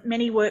from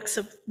many walks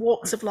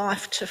of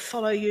life to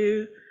follow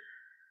you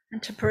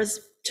and to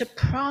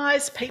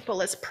prize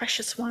people as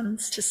precious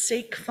ones, to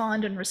seek,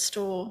 find and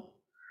restore.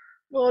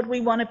 Lord,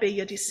 we want to be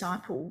your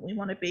disciple. We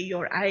want to be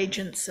your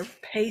agents of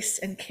peace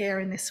and care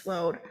in this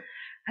world,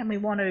 and we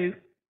want to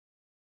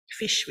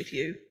fish with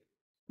you.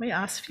 We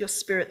ask for your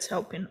Spirit's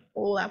help in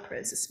all our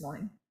prayers this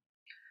morning.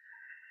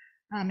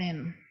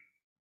 Amen.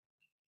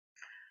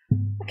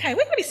 Okay,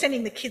 we're going to be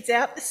sending the kids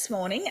out this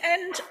morning,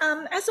 and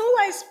as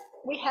always,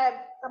 we have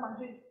someone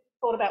who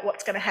thought about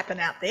what's going to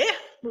happen out there.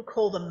 We'll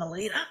call them the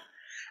leader,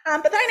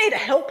 but they need a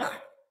helper.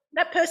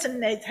 That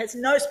person has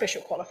no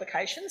special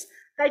qualifications.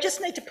 They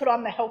just need to put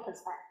on the helper's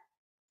hat.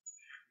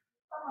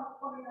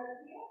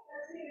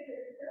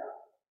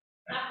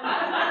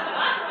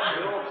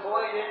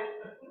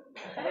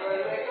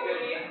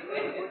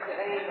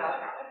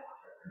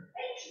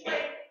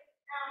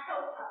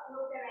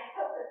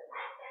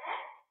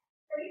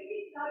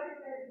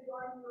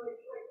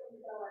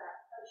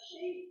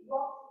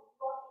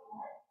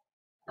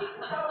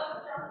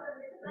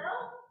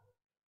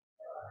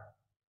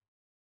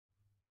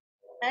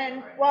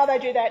 And while they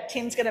do that,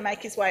 Tim's going to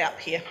make his way up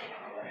here.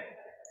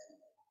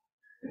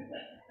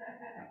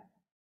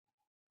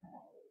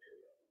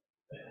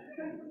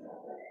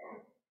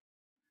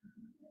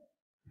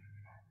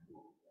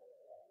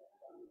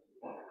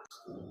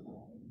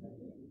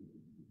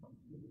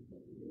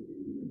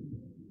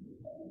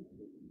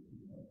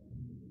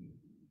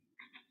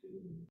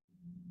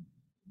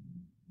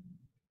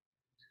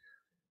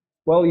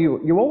 Well,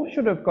 you all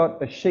should have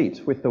got a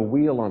sheet with the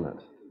wheel on it.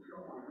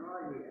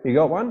 You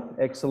got one?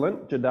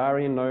 Excellent.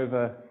 Jadari and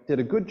Nova did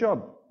a good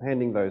job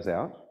handing those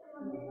out.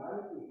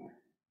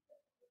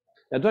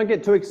 Now don't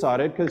get too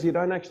excited because you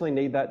don't actually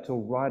need that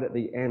till right at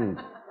the end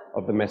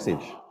of the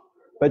message.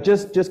 But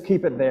just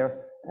keep it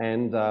there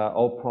and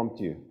I'll prompt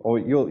you, or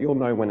you'll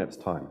know when it's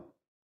time.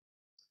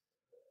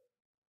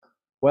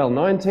 Well,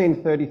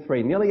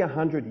 1933, nearly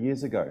 100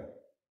 years ago,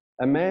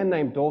 a man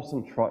named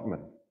Dawson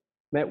Trotman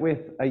met with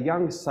a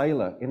young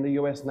sailor in the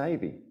US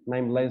Navy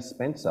named Les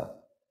Spencer.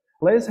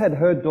 Les had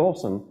heard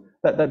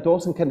that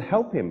Dawson can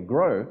help him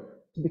grow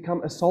to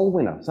become a soul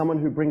winner, someone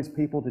who brings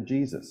people to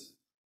Jesus.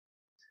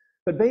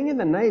 But being in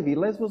the Navy,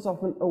 Les was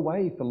often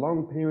away for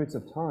long periods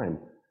of time.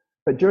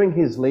 But during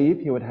his leave,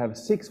 he would have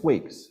 6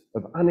 weeks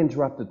of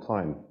uninterrupted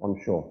time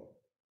on shore.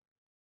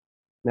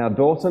 Now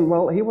Dawson,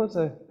 well, he was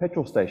a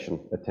petrol station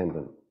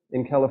attendant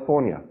in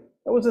California.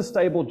 It was a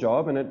stable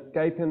job and it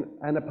gave him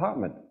an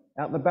apartment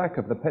out the back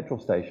of the petrol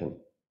station.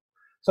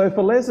 So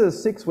for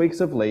Les's 6 weeks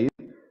of leave,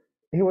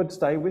 he would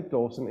stay with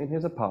Dawson in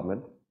his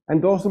apartment,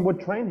 and Dawson would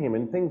train him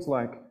in things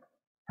like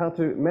how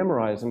to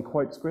memorize and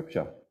quote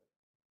scripture,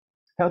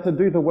 how to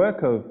do the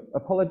work of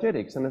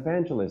apologetics and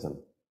evangelism,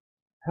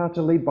 how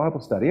to lead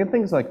Bible study, and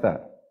things like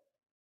that.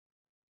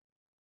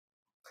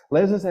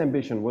 Les's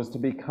ambition was to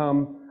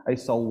become a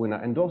soul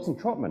winner, and Dawson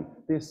Trotman,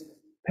 this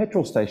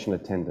petrol station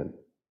attendant,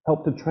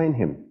 helped to train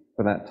him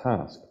for that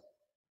task.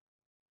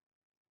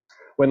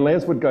 When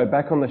Les would go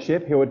back on the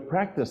ship, he would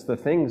practice the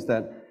things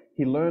that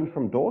he learned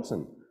from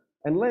Dawson,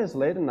 and Les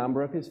led a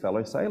number of his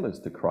fellow sailors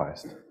to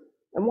Christ.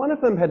 And one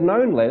of them had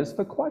known Les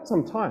for quite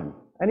some time,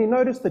 and he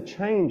noticed the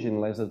change in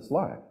Les's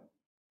life.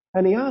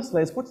 And he asked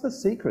Les, what's the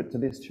secret to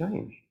this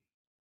change?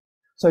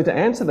 So to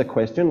answer the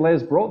question,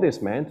 Les brought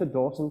this man to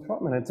Dawson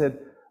Trotman and said,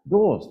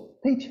 Dawes,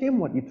 teach him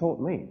what you taught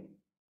me.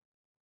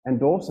 And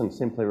Dawson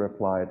simply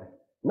replied,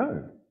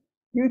 no,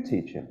 you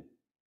teach him.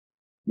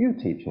 You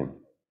teach him.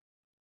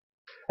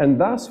 And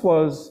thus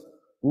was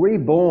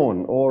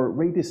reborn or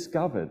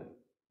rediscovered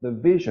the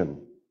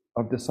vision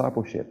of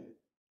discipleship.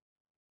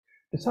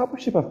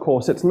 Discipleship, of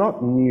course, it's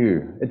not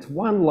new. It's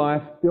one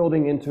life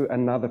building into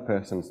another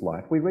person's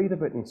life. We read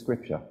of it in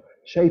Scripture,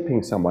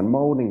 shaping someone,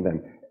 molding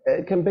them.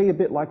 It can be a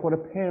bit like what a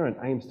parent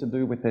aims to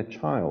do with their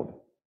child.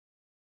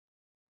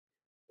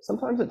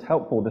 Sometimes it's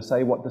helpful to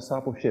say what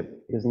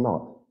discipleship is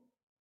not.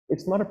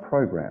 It's not a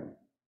program.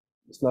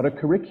 It's not a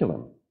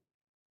curriculum.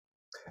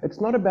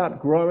 It's not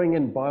about growing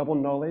in Bible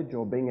knowledge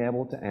or being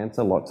able to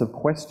answer lots of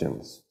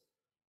questions.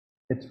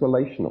 It's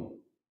relational.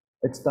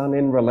 It's done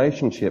in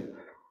relationship.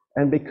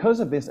 And because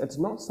of this, it's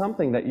not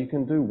something that you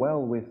can do well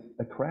with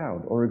a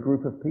crowd or a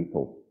group of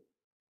people.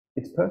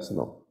 It's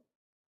personal.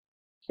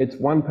 It's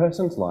one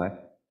person's life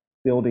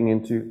building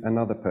into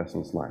another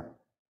person's life.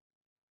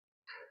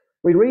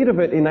 We read of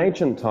it in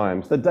ancient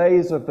times. The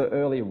days of the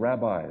early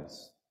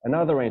rabbis and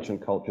other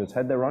ancient cultures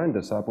had their own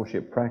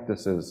discipleship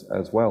practices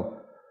as well.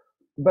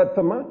 But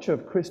for much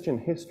of Christian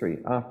history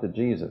after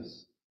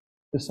Jesus,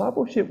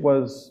 discipleship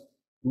was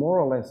more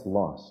or less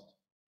lost,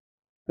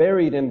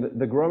 buried in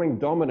the growing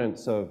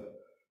dominance of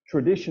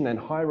tradition and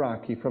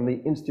hierarchy from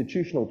the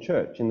institutional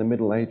church in the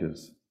Middle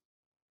Ages.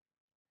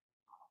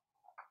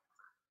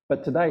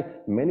 But today,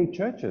 many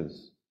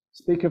churches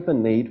speak of the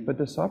need for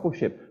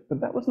discipleship,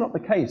 but that was not the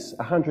case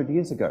 100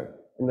 years ago,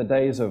 in the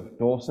days of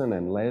Dawson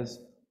and Les.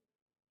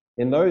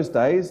 In those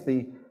days,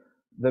 the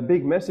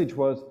big message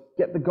was,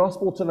 get the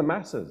gospel to the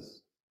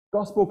masses,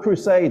 gospel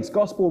crusades,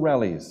 gospel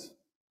rallies.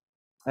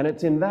 And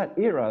it's in that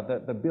era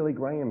that the Billy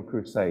Graham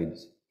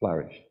crusades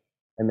flourished.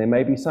 And there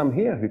may be some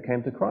here who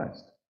came to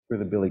Christ through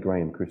the Billy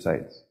Graham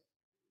crusades.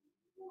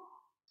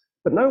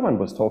 But no one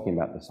was talking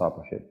about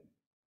discipleship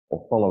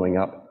or following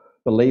up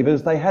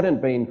believers. They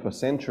hadn't been for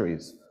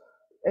centuries.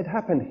 It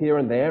happened here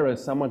and there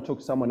as someone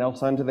took someone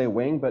else under their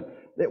wing, but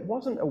it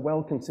wasn't a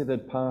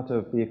well-considered part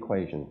of the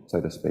equation, so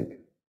to speak.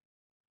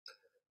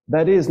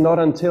 That is, not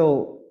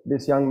until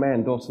this young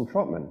man, Dawson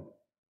Trotman,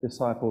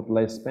 discipled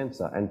Les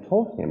Spencer and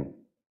taught him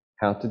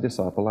how to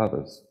disciple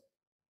others.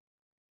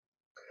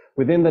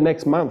 Within the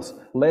next months,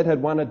 Les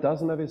had won a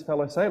dozen of his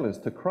fellow sailors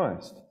to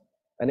Christ,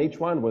 and each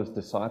one was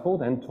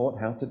discipled and taught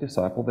how to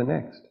disciple the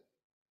next.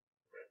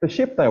 The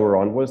ship they were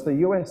on was the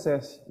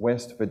USS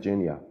West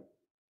Virginia,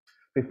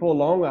 Before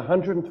long,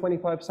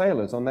 125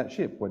 sailors on that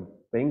ship were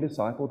being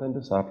discipled and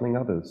discipling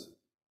others.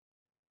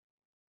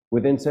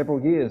 Within several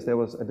years, there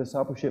was a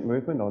discipleship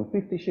movement on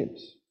 50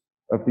 ships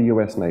of the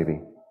US Navy.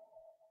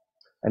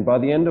 And by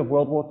the end of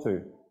World War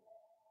II,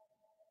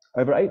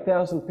 over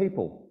 8,000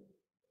 people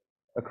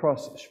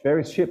across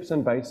various ships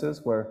and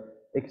bases were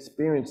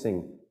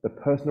experiencing the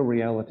personal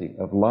reality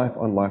of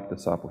life-on-life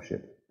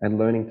discipleship and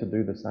learning to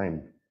do the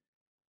same.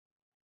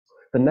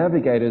 The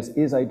Navigators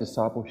is a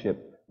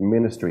discipleship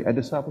ministry, a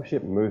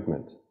discipleship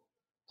movement.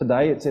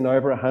 Today it's in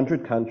over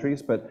 100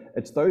 countries, but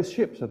it's those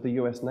ships of the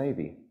US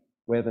Navy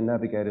where the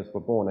Navigators were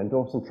born, and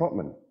Dawson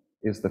Trotman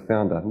is the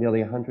founder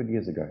nearly 100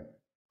 years ago.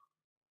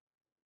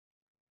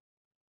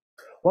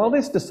 While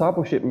this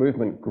discipleship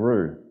movement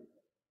grew,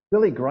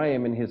 Billy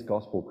Graham in his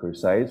gospel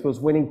crusades was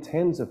winning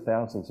tens of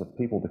thousands of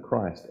people to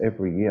Christ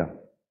every year.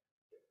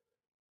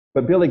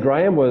 But Billy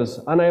Graham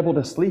was unable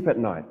to sleep at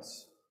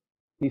nights.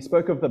 He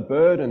spoke of the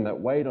burden that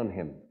weighed on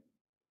him,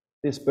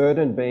 this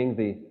burden being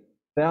the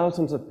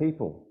thousands of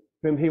people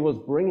whom he was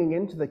bringing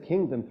into the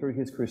kingdom through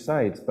his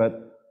crusades,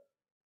 but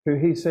who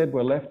he said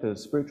were left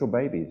as spiritual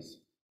babies,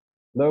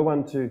 no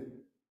one to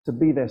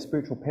be their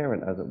spiritual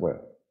parent, as it were,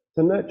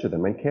 to nurture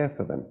them and care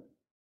for them,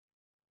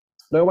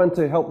 no one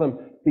to help them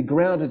be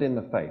grounded in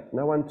the faith,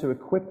 no one to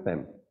equip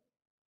them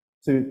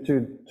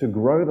to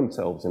grow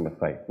themselves in the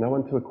faith, no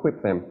one to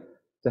equip them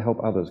to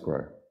help others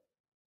grow.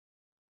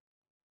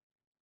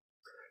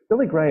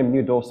 Billy Graham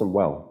knew Dawson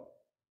well,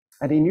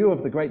 and he knew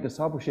of the great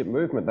discipleship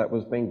movement that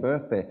was being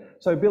birthed there.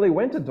 So Billy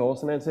went to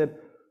Dawson and said,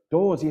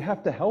 "Dawes, you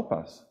have to help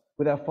us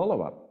with our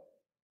follow-up."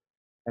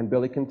 And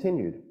Billy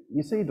continued,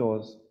 "You see,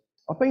 Dawes,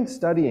 I've been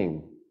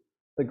studying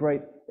the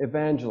great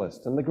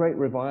evangelists and the great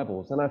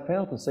revivals, and I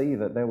failed to see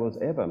that there was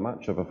ever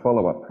much of a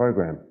follow-up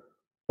program.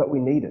 But we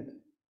need it.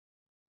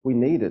 We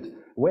need it.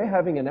 We're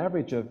having an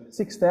average of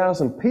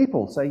 6,000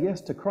 people say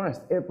yes to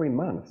Christ every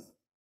month.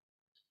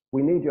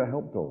 We need your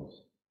help,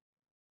 Dawes."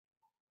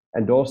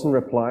 And Dawson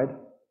replied,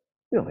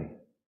 "Billy,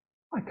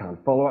 I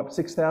can't follow up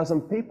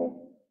 6,000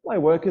 people. My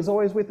work is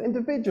always with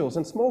individuals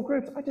and small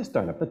groups. I just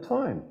don't have the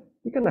time.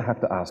 You're going to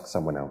have to ask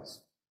someone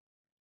else."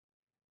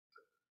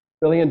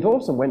 Billy and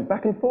Dawson went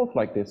back and forth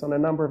like this on a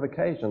number of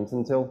occasions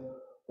until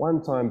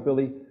one time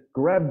Billy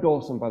grabbed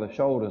Dawson by the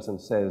shoulders and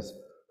says,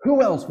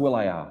 "Who else will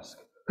I ask?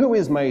 Who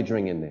is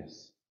majoring in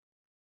this?"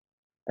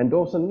 And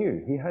Dawson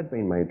knew he had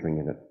been majoring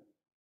in it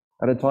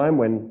at a time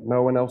when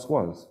no one else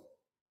was.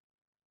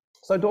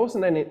 So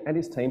Dawson and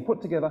his team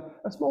put together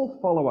a small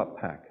follow-up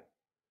pack,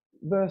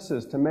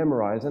 verses to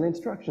memorize and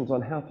instructions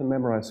on how to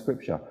memorize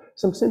scripture,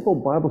 some simple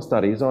Bible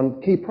studies on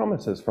key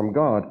promises from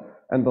God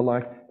and the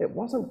like. It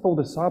wasn't full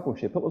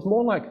discipleship. It was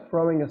more like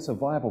throwing a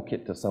survival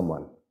kit to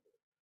someone.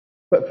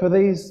 But for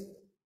these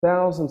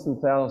thousands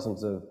and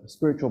thousands of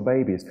spiritual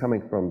babies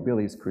coming from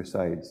Billy's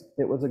crusades,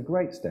 it was a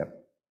great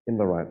step in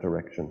the right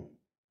direction.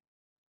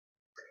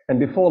 And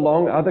before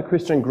long, other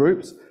Christian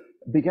groups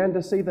began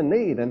to see the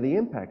need and the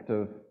impact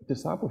of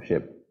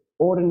discipleship,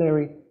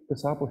 ordinary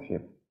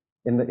discipleship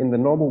in the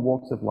normal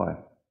walks of life.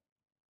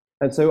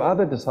 And so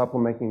other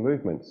disciple-making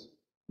movements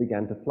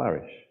began to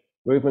flourish.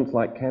 Movements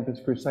like Campus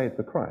Crusade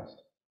for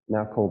Christ,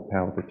 now called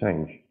Power to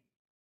Change.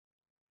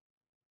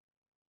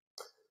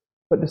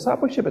 But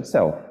discipleship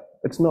itself,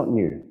 it's not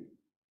new.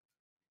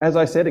 As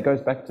I said, it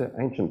goes back to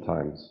ancient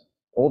times.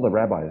 All the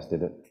rabbis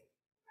did it.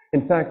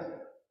 In fact,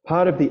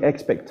 part of the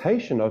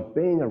expectation of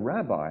being a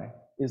rabbi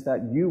is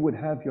that you would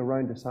have your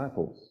own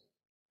disciples,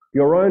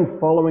 your own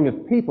following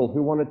of people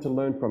who wanted to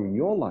learn from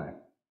your life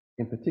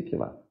in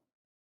particular.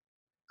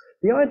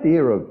 The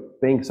idea of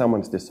being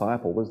someone's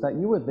disciple was that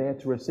you were there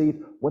to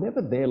receive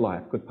whatever their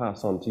life could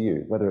pass on to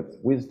you, whether it's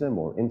wisdom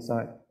or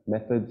insight,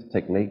 methods,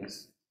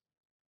 techniques.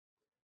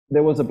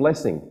 There was a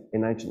blessing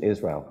in ancient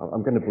Israel.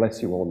 I'm going to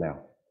bless you all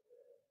now.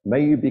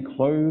 May you be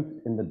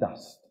clothed in the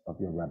dust of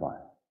your rabbi.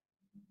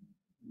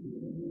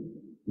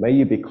 May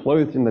you be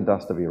clothed in the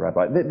dust of your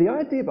rabbi. The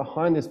idea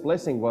behind this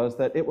blessing was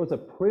that it was a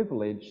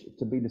privilege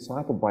to be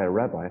discipled by a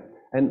rabbi,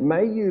 and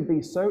may you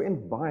be so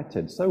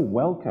invited, so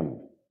welcomed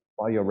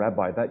by your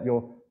rabbi that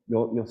you're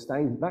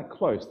staying that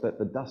close that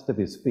the dust of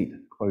his feet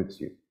clothes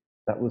you.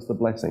 That was the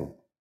blessing.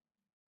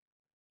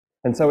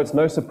 And so it's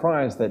no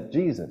surprise that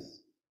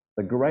Jesus,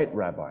 the great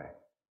rabbi,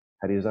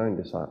 had his own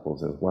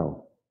disciples as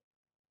well.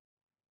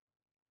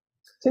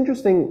 It's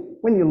interesting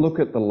when you look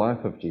at the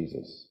life of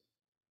Jesus,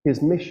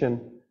 his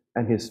mission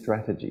and his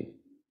strategy.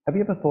 Have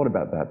you ever thought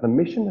about that? The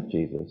mission of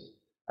Jesus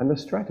and the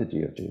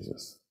strategy of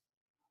Jesus.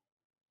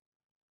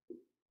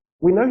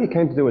 We know he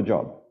came to do a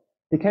job.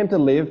 He came to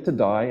live, to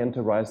die, and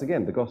to rise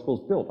again. The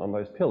gospel's built on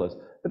those pillars,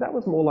 but that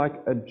was more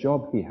like a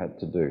job he had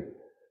to do,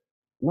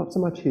 not so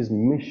much his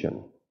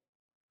mission.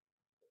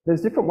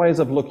 There's different ways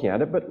of looking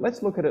at it, but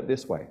let's look at it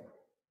this way.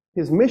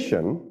 His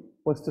mission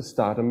was to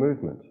start a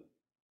movement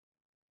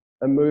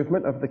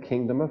of the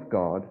kingdom of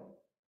God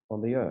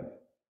on the earth.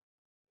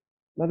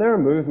 Now, there are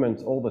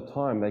movements all the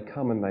time. They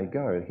come and they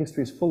go.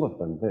 History is full of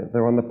them.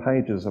 They're on the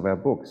pages of our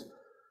books.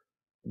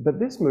 But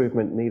this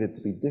movement needed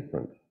to be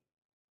different.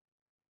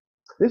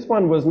 This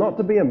one was not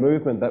to be a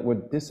movement that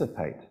would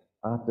dissipate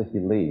after he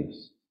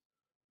leaves.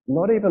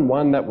 Not even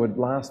one that would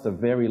last a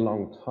very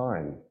long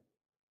time.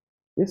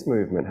 This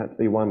movement had to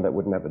be one that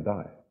would never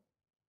die.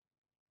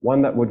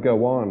 One that would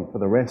go on for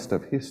the rest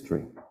of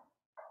history.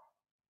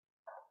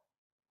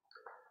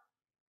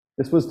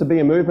 This was to be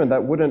a movement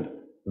that wouldn't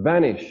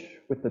vanish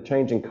with the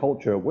changing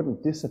culture,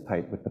 wouldn't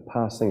dissipate with the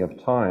passing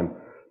of time,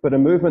 but a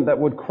movement that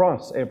would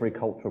cross every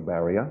cultural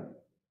barrier,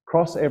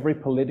 cross every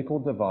political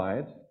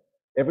divide,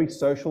 every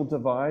social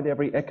divide,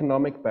 every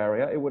economic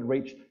barrier. It would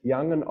reach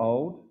young and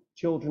old,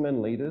 children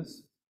and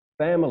leaders,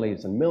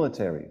 families and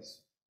militaries,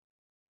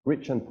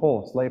 rich and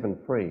poor, slave and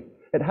free.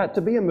 It had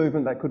to be a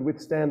movement that could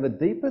withstand the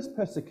deepest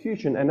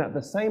persecution and at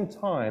the same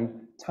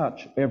time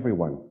touch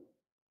everyone.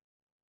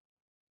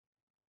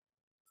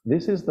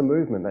 This is the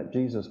movement that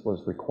Jesus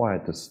was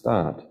required to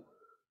start.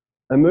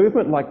 A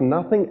movement like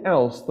nothing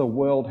else the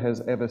world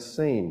has ever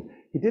seen.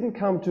 He didn't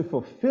come to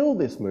fulfill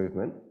this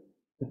movement,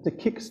 but to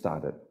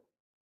kickstart it.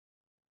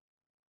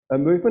 A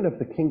movement of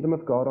the kingdom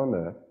of God on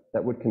earth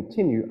that would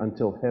continue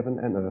until heaven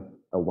and earth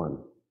are one.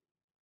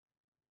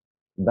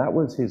 That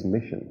was his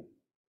mission.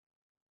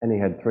 And he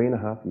had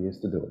 3.5 years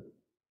to do it.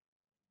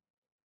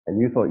 And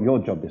you thought your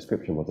job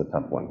description was a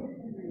tough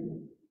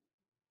one.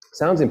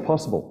 Sounds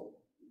impossible,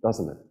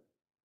 doesn't it?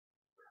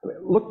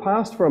 Look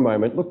past for a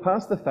moment, look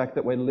past the fact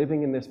that we're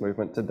living in this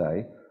movement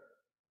today.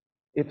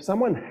 If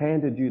someone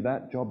handed you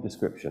that job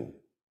description,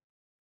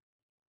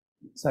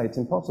 say it's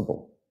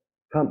impossible,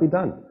 can't be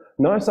done.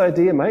 Nice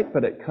idea, mate,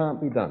 but it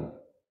can't be done.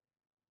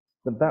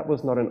 But that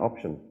was not an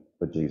option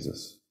for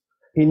Jesus.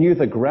 He knew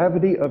the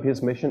gravity of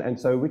his mission, and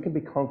so we can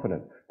be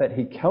confident that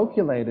he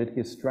calculated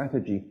his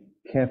strategy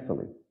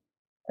carefully,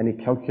 and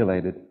he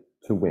calculated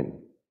to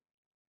win.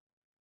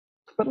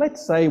 But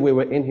let's say we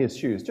were in his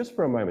shoes, just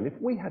for a moment. If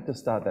we had to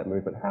start that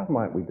movement, how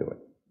might we do it?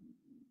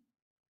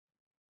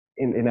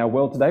 In our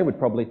world today, we'd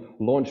probably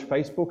launch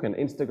Facebook and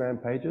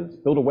Instagram pages,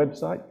 build a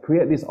website,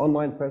 create this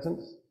online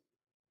presence,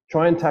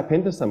 try and tap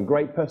into some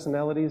great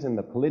personalities in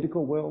the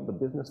political world, the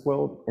business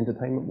world,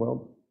 entertainment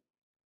world.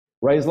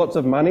 Raise lots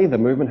of money. The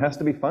movement has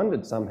to be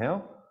funded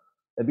somehow.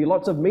 There'd be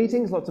lots of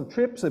meetings, lots of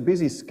trips, a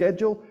busy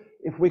schedule.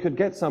 If we could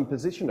get some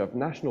position of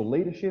national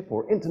leadership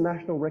or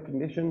international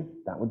recognition,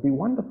 that would be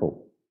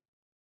wonderful.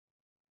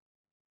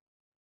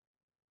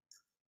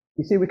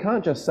 You see, we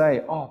can't just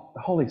say, oh,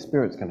 the Holy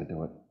Spirit's going to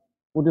do it.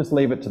 We'll just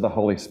leave it to the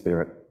Holy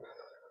Spirit.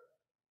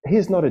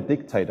 He's not a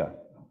dictator.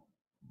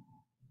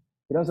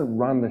 He doesn't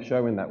run the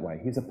show in that way.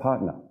 He's a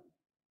partner.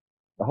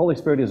 The Holy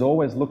Spirit is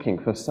always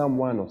looking for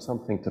someone or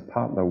something to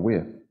partner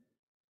with.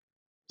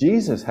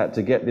 Jesus had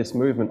to get this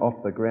movement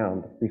off the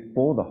ground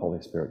before the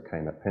Holy Spirit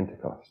came at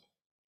Pentecost.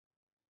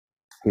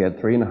 He had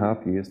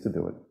 3.5 years to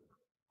do it.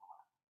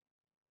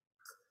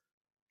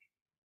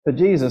 For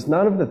Jesus,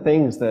 none of the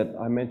things that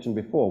I mentioned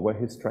before were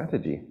his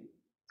strategy.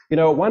 You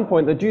know, at one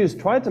point, the Jews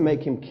tried to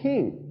make him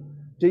king.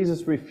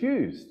 Jesus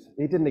refused.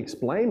 He didn't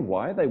explain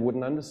why. They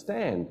wouldn't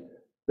understand.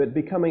 But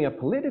becoming a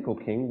political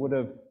king would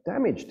have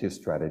damaged his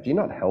strategy,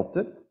 not helped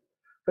it.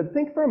 But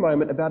think for a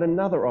moment about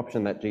another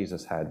option that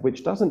Jesus had,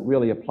 which doesn't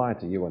really apply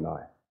to you and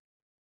I.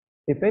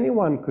 If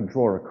anyone could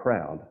draw a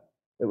crowd,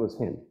 it was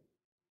him.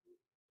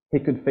 He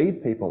could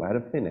feed people out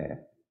of thin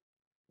air.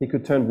 He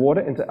could turn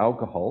water into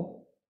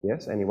alcohol.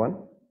 Yes,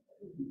 anyone?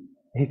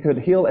 He could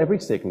heal every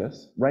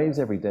sickness, raise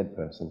every dead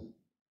person.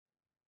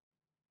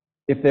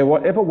 If there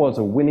ever was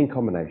a winning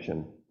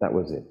combination, that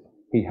was it.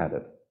 He had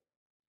it.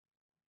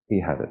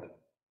 He had it.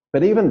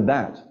 But even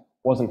that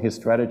wasn't his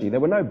strategy. There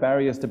were no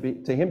barriers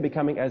to him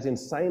becoming as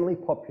insanely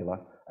popular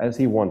as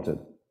he wanted.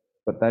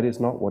 But that is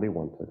not what he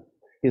wanted.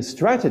 His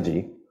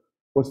strategy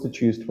was to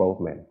choose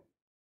 12 men.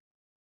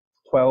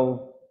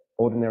 12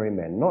 ordinary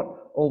men, not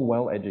all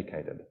well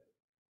educated.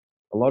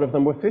 A lot of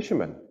them were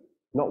fishermen,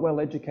 not well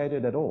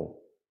educated at all.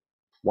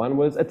 One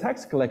was a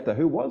tax collector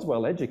who was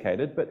well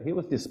educated, but he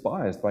was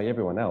despised by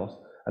everyone else.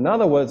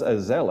 Another was a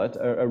zealot,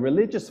 a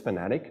religious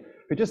fanatic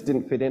who just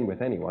didn't fit in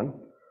with anyone.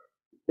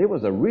 It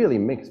was a really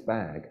mixed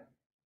bag.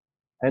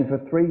 And for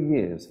 3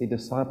 years, he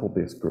discipled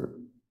this group.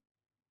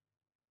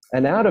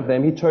 And out of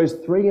them, he chose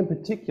 3 in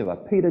particular,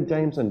 Peter,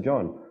 James, and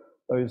John,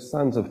 those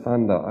sons of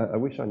thunder. I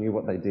wish I knew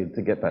what they did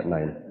to get that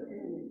name.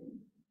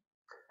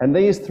 And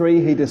these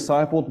 3 he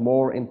discipled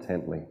more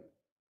intently.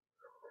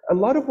 A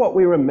lot of what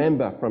we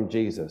remember from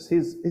Jesus,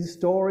 his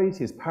stories,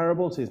 his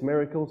parables, his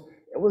miracles,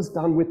 it was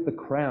done with the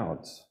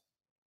crowds.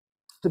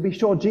 To be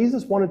sure,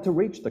 Jesus wanted to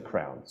reach the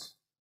crowds.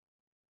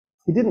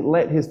 He didn't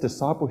let his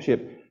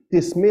discipleship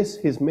dismiss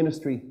his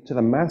ministry to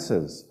the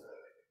masses.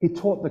 He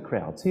taught the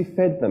crowds, he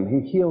fed them,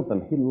 he healed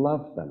them, he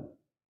loved them.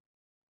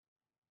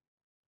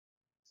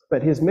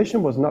 But his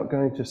mission was not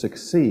going to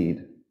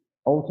succeed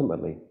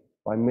ultimately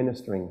by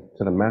ministering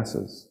to the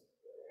masses.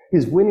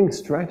 His winning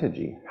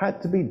strategy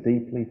had to be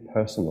deeply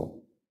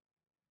personal.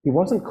 He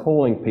wasn't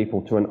calling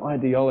people to an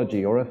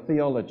ideology or a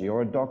theology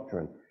or a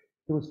doctrine.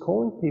 He was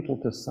calling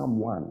people to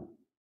someone,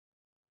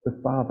 the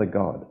Father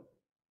God.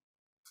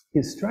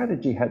 His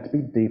strategy had to be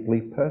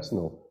deeply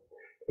personal.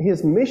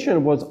 His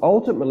mission was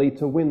ultimately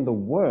to win the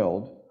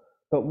world,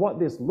 but what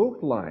this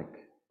looked like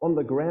on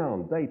the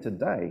ground day to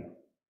day,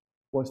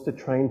 was to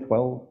train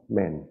 12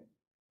 men,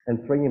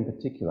 and 3 in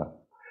particular.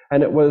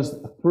 And it was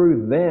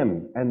through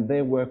them and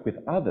their work with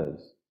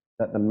others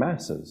that the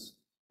masses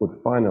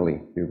would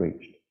finally be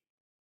reached.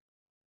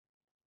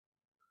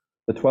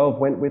 The 12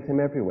 went with him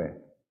everywhere.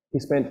 He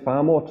spent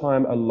far more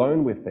time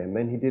alone with them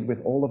than he did with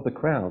all of the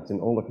crowds in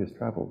all of his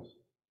travels.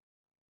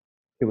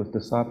 He was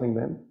discipling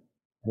them,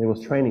 and he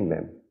was training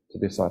them to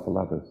disciple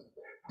others.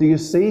 Do you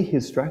see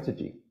his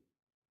strategy?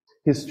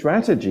 His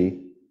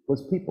strategy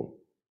was people.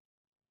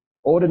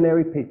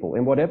 Ordinary people,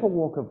 in whatever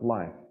walk of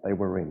life they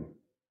were in.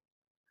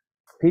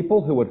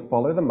 People who would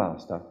follow the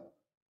master,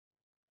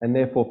 and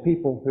therefore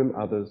people whom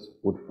others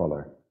would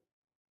follow.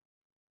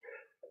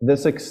 The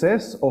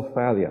success or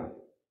failure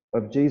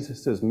of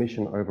Jesus'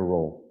 mission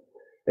overall,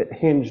 it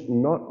hinged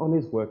not on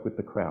his work with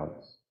the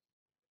crowds.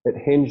 It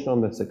hinged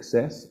on the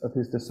success of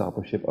his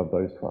discipleship of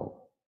those 12.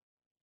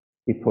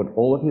 He put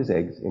all of his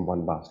eggs in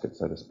one basket,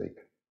 so to speak.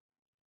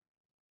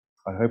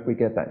 I hope we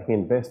get that. He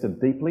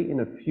invested deeply in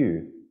a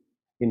few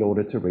in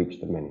order to reach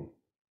the many.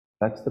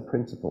 That's the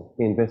principle.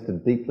 He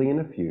invested deeply in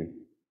a few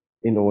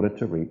in order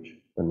to reach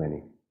the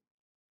many.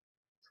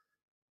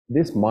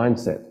 This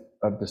mindset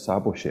of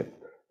discipleship,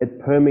 it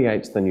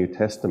permeates the New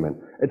Testament.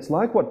 It's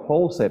like what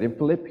Paul said in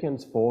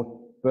Philippians 4,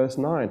 verse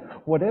 9.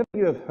 Whatever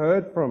you have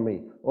heard from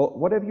me, or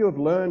whatever you have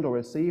learned or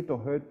received or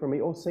heard from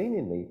me or seen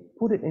in me,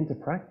 put it into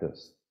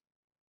practice.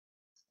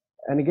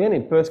 And again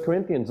in 1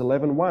 Corinthians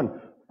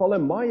 11:1, follow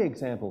my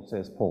example,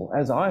 says Paul,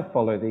 as I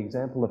follow the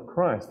example of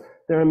Christ.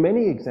 There are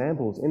many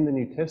examples in the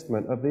New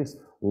Testament of this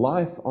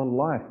life on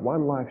life,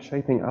 one life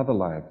shaping other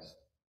lives.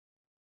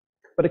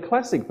 But a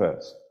classic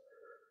verse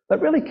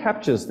that really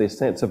captures this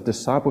sense of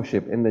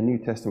discipleship in the New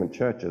Testament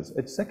churches,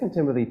 it's 2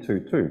 Timothy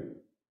 2:2.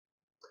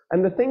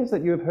 And the things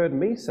that you have heard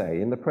me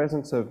say in the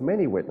presence of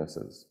many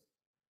witnesses,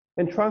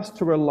 entrust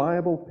to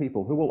reliable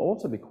people who will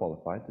also be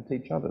qualified to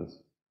teach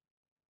others.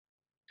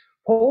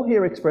 Paul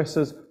here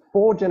expresses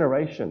 4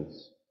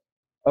 generations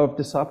of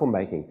disciple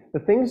making. The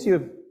things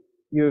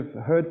you've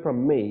heard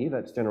from me,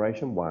 that's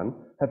generation 1,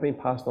 have been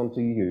passed on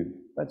to you,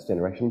 that's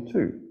generation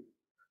 2.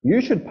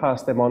 You should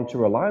pass them on to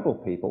reliable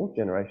people,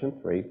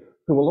 generation 3,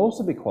 who will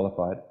also be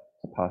qualified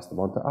to pass them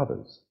on to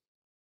others.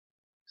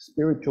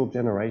 Spiritual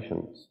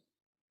generations.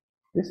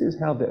 This is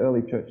how the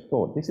early church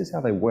thought. This is how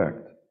they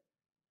worked.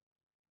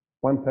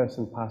 One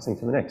person passing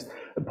to the next.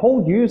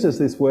 Paul uses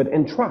this word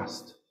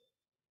entrust.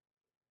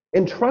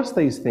 Entrust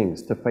these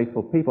things to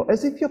faithful people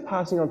as if you're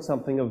passing on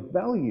something of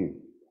value.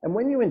 And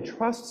when you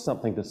entrust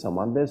something to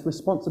someone, there's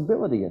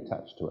responsibility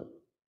attached to it.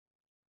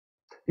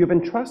 You've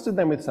entrusted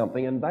them with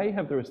something and they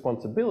have the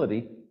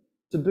responsibility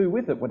to do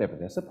with it whatever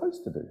they're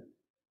supposed to do.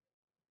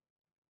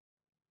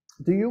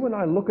 Do you and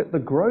I look at the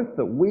growth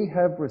that we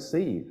have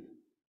received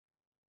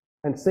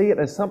and see it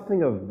as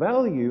something of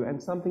value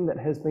and something that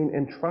has been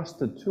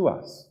entrusted to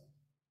us,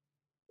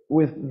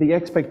 with the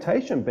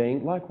expectation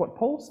being, like what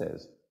Paul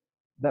says,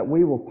 that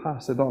we will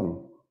pass it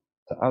on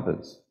to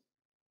others?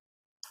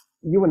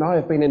 You and I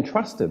have been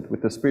entrusted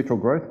with the spiritual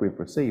growth we've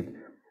received.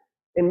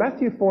 In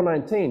Matthew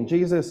 4:19,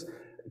 Jesus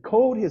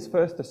called his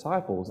first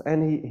disciples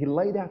and he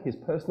laid out his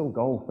personal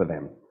goal for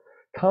them.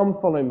 Come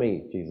follow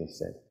me, Jesus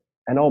said,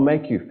 and I'll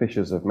make you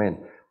fishers of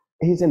men.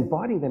 He's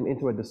inviting them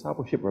into a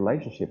discipleship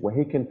relationship where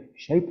he can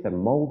shape them,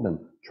 mold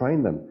them,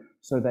 train them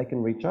so they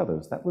can reach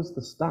others. That was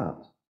the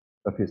start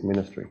of his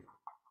ministry.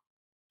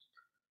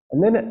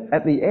 And then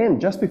at the end,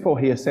 just before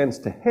he ascends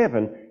to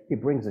heaven, he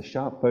brings a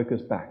sharp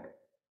focus back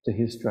to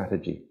his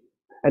strategy.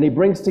 And he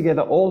brings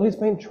together all he's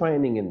been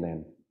training in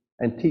them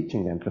and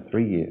teaching them for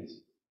 3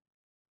 years.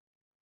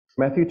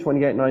 Matthew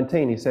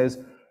 28:19, he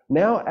says,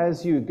 now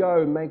as you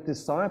go, make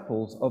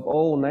disciples of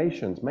all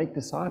nations, make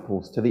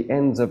disciples to the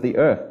ends of the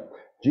earth.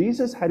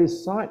 Jesus had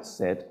his sights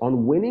set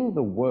on winning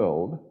the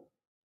world,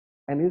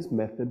 and his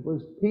method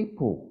was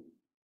people.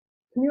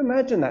 Can you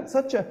imagine that?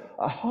 Such a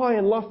high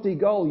and lofty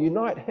goal,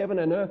 unite heaven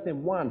and earth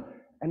in one,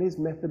 and his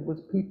method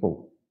was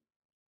people.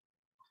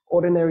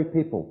 Ordinary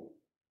people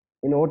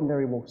in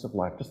ordinary walks of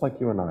life, just like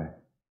you and I.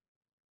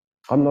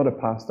 I'm not a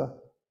pastor.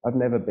 I've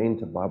never been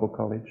to Bible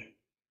college.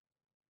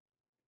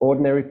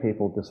 Ordinary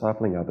people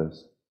discipling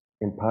others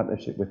in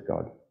partnership with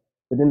God,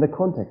 but in the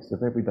context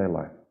of everyday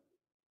life.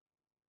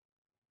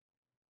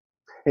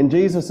 In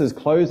Jesus'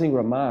 closing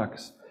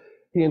remarks,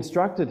 he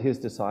instructed his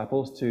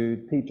disciples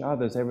to teach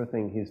others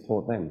everything he's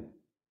taught them.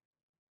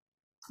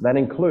 That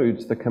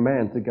includes the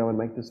command to go and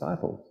make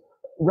disciples.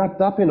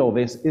 Wrapped up in all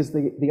this is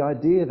the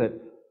idea that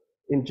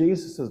in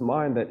Jesus'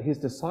 mind that his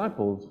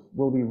disciples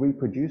will be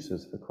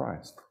reproducers for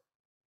Christ.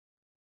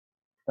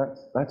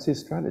 That's his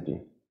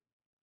strategy.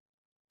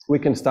 We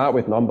can start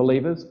with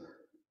non-believers.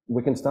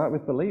 We can start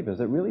with believers.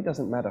 It really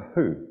doesn't matter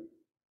who.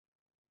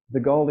 The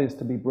goal is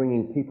to be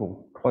bringing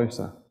people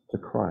closer to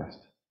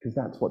Christ, because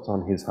that's what's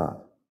on his heart.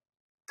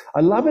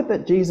 I love it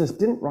that Jesus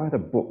didn't write a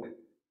book.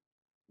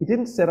 He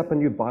didn't set up a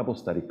new Bible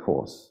study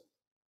course.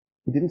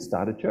 He didn't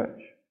start a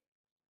church.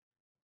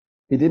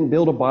 He didn't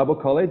build a Bible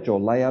college or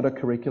lay out a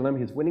curriculum.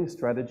 His winning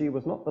strategy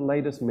was not the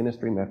latest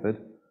ministry method,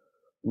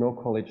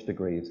 nor college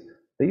degrees.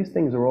 These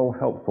things are all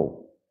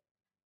helpful.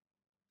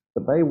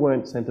 but they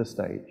weren't centre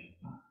stage.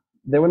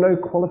 There were no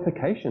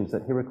qualifications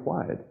that he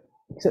required,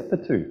 except for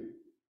two: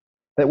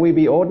 that we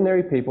be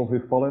ordinary people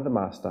who follow the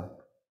Master,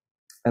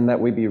 and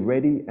that we be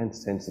ready and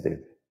sensitive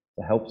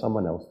to help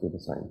someone else do the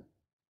same.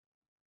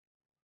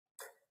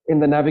 In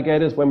the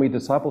Navigators, when we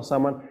disciple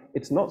someone,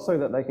 it's not so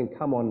that they can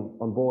come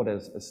on board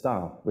as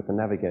staff with the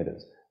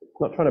Navigators. It's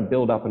not trying to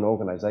build up an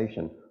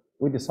organisation.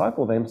 We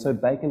disciple them so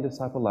they can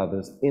disciple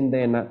others in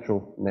their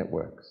natural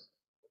networks.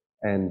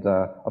 And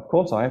of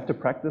course, I have to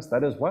practice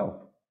that as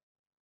well.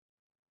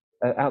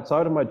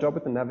 Outside of my job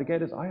with the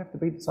Navigators, I have to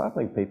be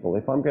discipling people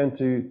if I'm going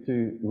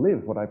to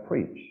live what I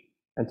preach.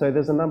 And so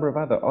there's a number of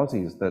other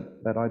Aussies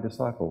that I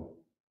disciple.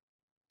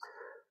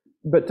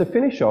 But to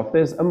finish off,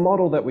 there's a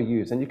model that we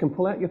use, and you can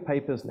pull out your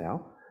papers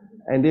now.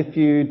 And if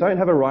you don't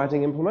have a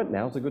writing implement,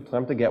 now's a good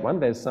time to get one.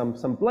 There's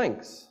some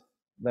blanks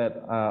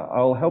that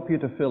I'll help you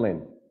to fill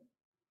in.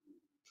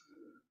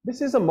 This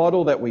is a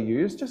model that we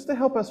use just to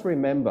help us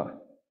remember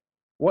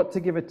what to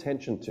give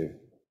attention to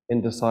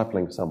in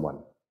discipling someone.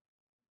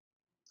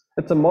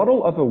 It's a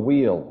model of a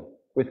wheel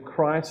with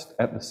Christ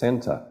at the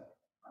center.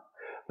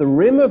 The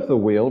rim of the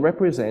wheel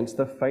represents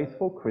the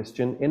faithful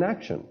Christian in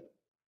action.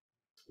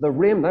 The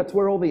rim, that's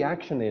where all the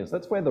action is.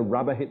 That's where the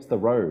rubber hits the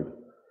road.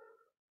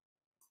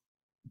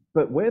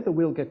 But where the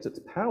wheel gets its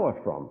power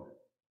from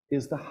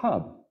is the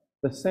hub,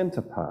 the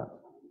center part.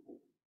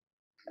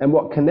 And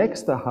what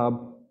connects the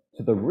hub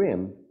to the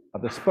rim are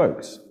the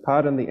spokes.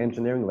 Pardon the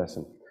engineering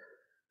lesson.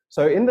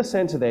 So in the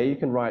center there, you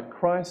can write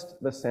Christ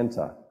the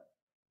center.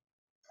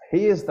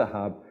 He is the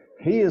hub.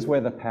 He is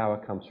where the power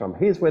comes from.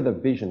 He is where the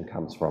vision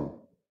comes from.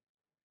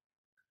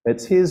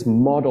 It's his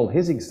model,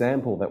 his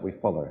example that we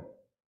follow.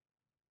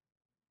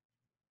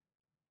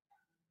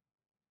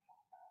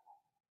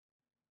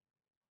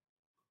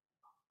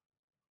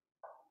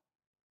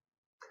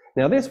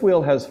 Now this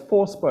wheel has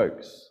 4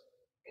 spokes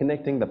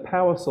connecting the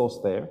power source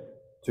there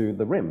to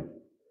the rim.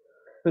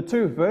 The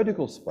 2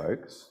 vertical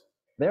spokes,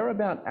 they're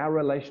about our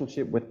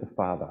relationship with the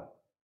Father.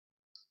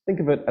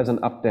 Think of it as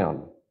an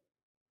up-down,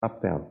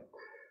 up-down.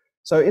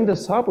 So in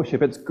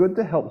discipleship, it's good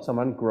to help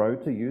someone grow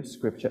to use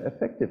Scripture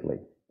effectively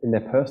in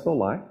their personal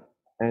life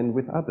and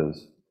with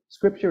others.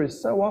 Scripture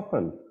is so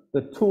often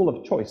the tool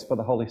of choice for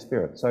the Holy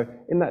Spirit. So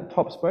in that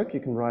top spoke, you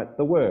can write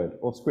the Word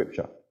or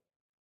Scripture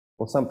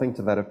or something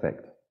to that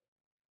effect.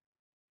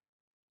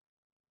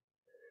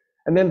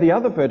 And then the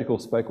other vertical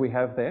spoke we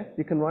have there,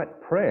 you can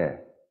write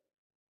prayer.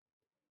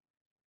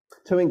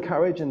 To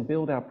encourage and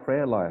build our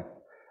prayer life,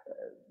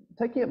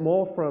 taking it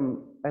more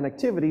from an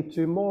activity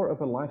to more of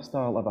a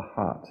lifestyle of a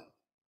heart.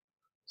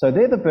 So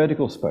they're the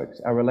vertical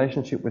spokes, our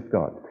relationship with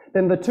God.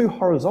 Then the 2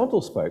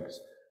 horizontal spokes,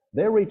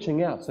 they're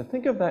reaching out. So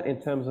think of that in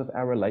terms of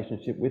our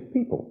relationship with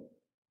people.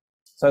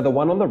 So the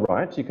one on the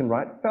right, you can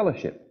write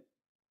fellowship.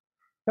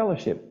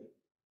 Fellowship.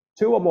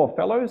 2 or more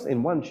fellows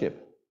in one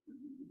ship.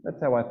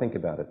 That's how I think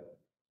about it.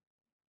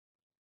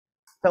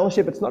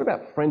 Fellowship, it's not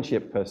about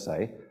friendship per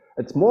se.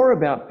 It's more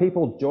about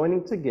people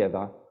joining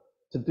together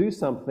to do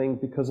something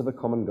because of a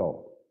common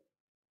goal.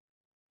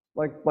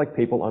 Like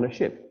people on a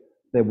ship.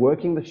 They're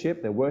working the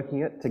ship, they're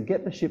working it to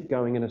get the ship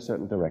going in a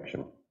certain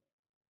direction.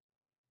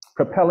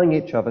 Propelling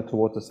each other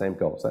towards the same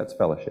goal. So that's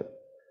fellowship.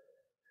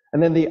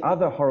 And then the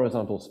other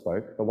horizontal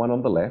spoke, the one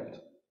on the left,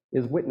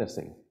 is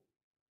witnessing.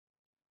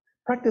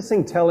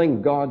 Practicing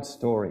telling God's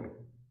story.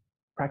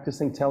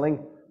 Practicing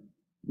telling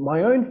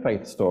my own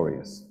faith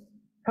stories.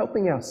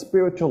 Helping our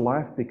spiritual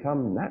life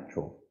become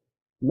natural,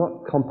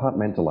 not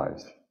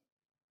compartmentalized.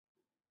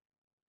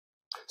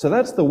 So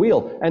that's the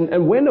wheel.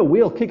 And when a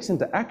wheel kicks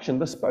into action,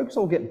 the spokes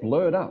all get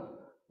blurred up.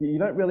 You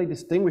don't really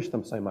distinguish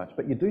them so much,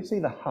 but you do see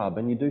the hub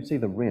and you do see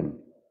the rim.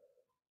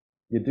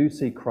 You do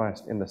see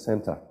Christ in the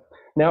center.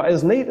 Now,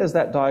 as neat as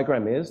that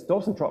diagram is,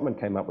 Dawson Trotman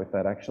came up with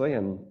that actually,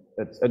 and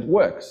it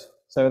works.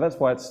 So that's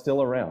why it's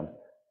still around.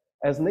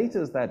 As neat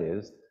as that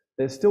is,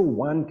 there's still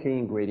one key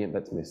ingredient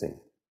that's missing.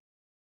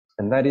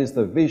 And that is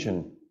the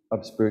vision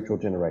of spiritual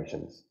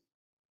generations.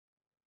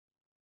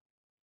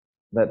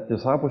 That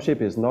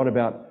discipleship is not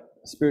about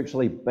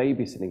spiritually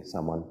babysitting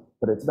someone,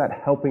 but it's about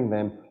helping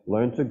them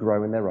learn to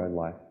grow in their own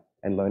life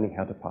and learning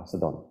how to pass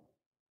it on.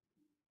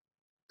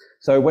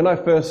 So when I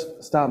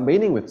first start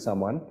meeting with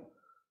someone,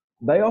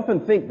 they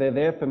often think they're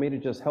there for me to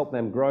just help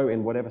them grow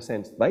in whatever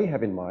sense they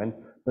have in mind,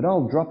 but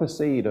I'll drop a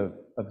seed of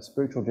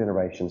spiritual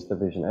generations, the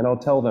vision, and I'll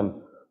tell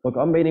them, look,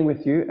 I'm meeting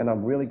with you and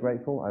I'm really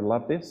grateful, I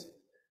love this,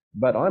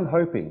 but I'm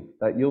hoping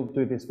that you'll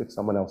do this with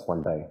someone else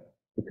one day,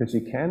 because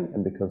you can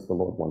and because the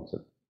Lord wants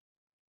it.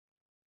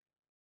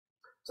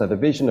 So the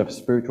vision of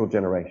spiritual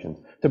generations.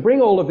 To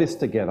bring all of this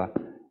together,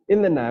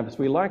 in the NAVs,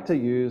 we like to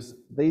use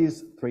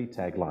these 3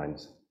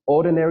 taglines: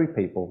 ordinary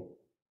people,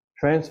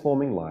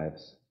 transforming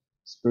lives,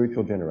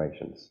 spiritual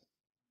generations.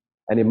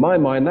 And in my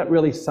mind, that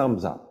really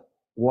sums up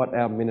what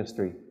our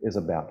ministry is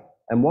about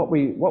and what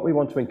we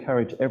want to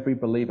encourage every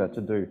believer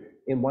to do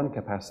in one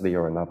capacity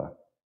or another.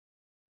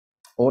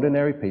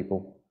 Ordinary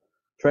people,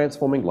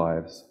 transforming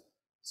lives,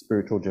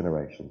 spiritual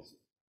generations.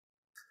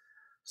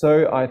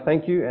 So I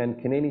thank you, and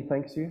Kanini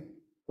thanks you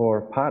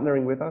for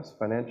partnering with us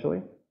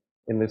financially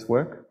in this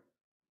work.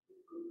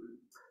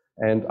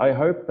 And I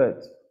hope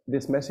that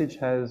this message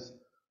has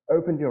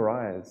opened your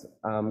eyes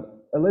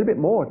a little bit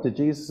more to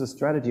Jesus'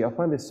 strategy. I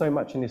find there's so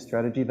much in his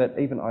strategy that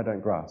even I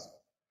don't grasp.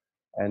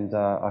 And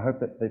I hope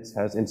that this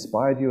has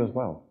inspired you as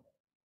well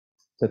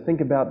to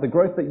think about the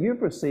growth that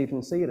you've received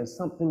and see it as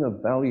something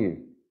of value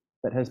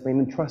that has been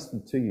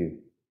entrusted to you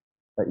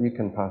that you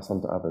can pass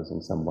on to others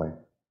in some way.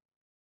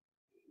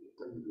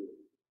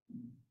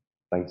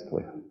 Thanks,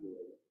 Cliff.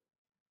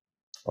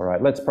 All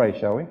right, let's pray,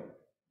 shall we?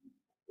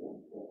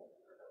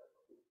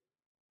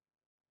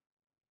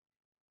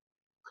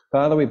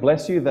 Father, we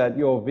bless you that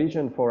your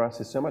vision for us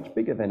is so much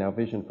bigger than our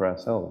vision for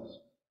ourselves.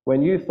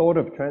 When you thought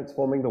of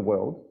transforming the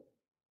world,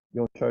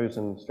 your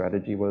chosen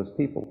strategy was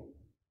people.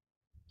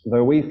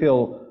 Though we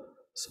feel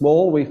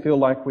small, we feel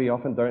like we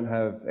often don't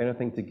have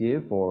anything to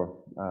give,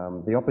 or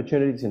the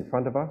opportunities in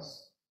front of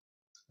us,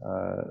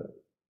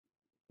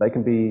 they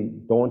can be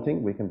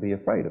daunting, we can be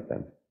afraid of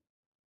them.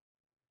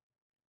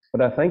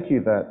 But I thank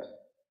you that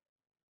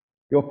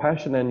your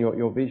passion and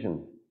your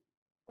vision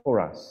for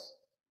us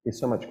is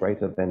so much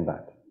greater than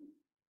that.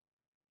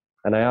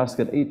 And I ask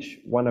that each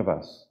one of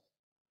us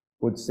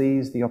would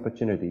seize the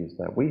opportunities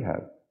that we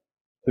have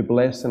to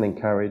bless and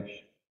encourage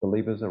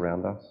believers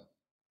around us,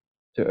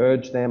 to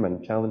urge them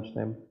and challenge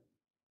them,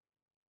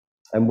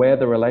 and where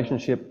the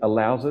relationship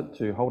allows it,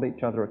 to hold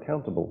each other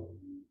accountable.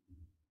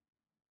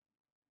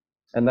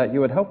 And that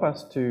you would help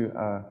us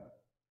to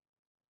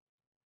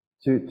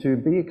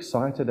be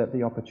excited at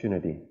the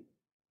opportunity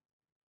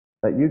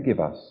that you give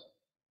us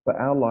for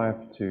our life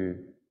to,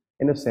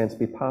 in a sense,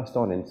 be passed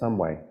on in some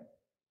way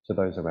to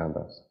those around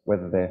us,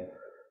 whether they're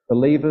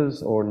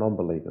believers or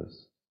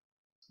non-believers,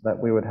 that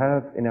we would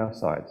have in our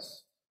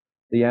sights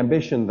the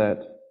ambition that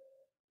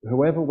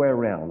whoever we're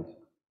around,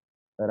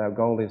 that our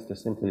goal is to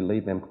simply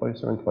lead them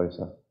closer and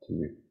closer to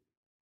you.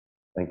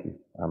 Thank you.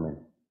 Amen.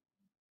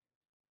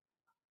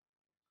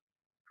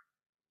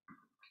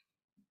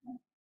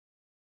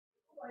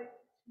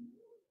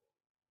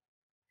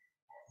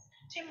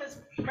 Tim was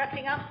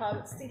wrapping up. I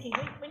was thinking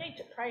we need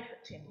to pray for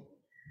Tim.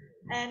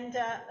 And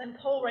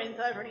Paul leans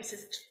over and he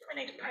says,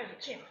 we need to pray for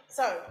Tim.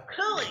 So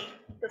clearly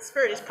the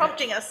Spirit is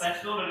prompting us.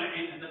 That's not an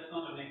reflection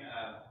on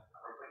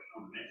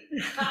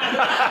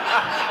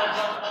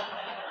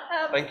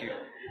Thank you.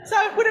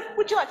 So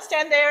would you like to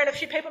stand there, and a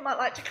few people might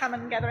like to come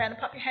and gather around and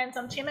put your hands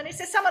on Tim? And is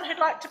there someone who'd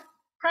like to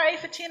pray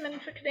for Tim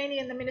and for Kadini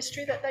and the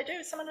ministry that they do?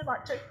 Is someone who'd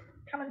like to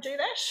come and do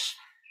that?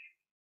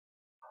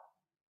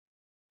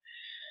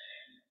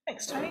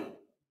 Thanks, Tony.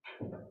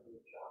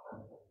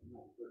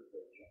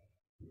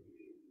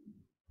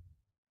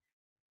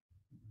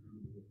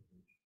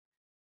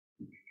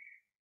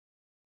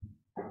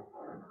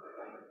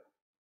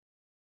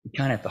 We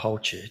can't have the whole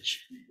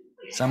church.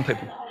 Some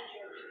people.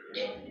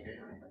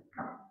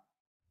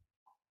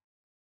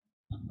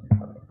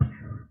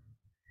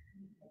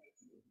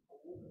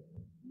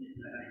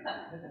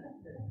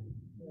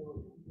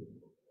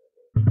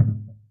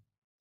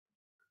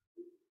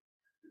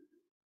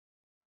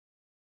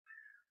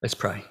 Let's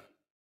pray.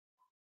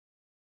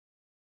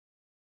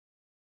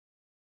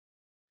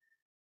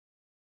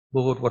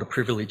 Lord, what a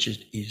privilege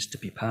it is to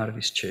be part of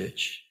this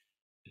church,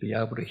 to be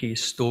able to hear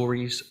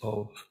stories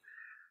of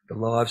the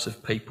lives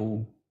of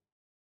people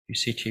who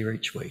sit here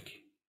each week.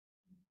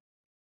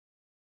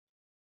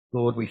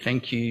 Lord, we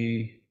thank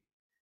you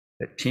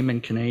that Tim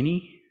and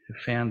Kanini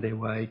have found their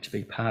way to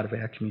be part of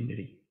our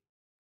community.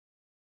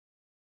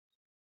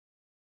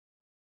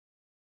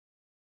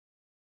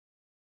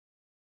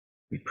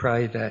 We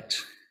pray that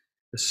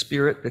the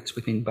spirit that's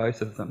within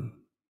both of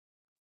them,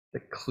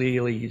 that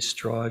clearly is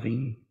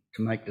striving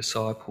to make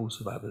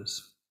disciples of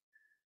others,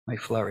 may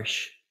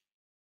flourish.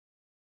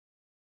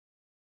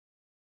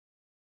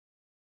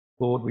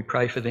 Lord, we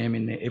pray for them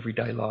in their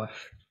everyday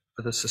life,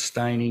 for the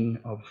sustaining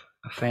of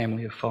a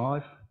family of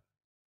 5.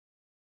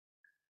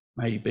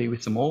 May you be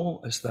with them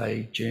all as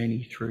they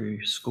journey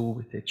through school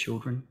with their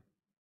children.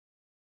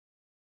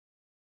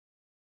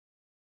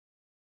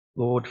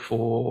 Lord,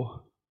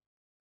 for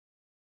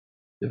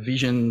the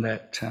vision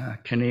that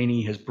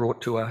Kanini has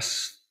brought to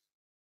us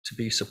to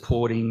be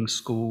supporting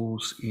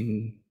schools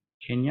in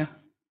Kenya.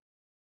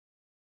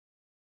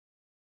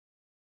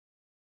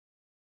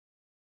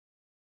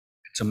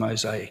 It's a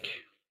mosaic.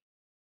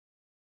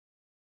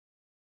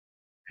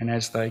 And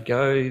as they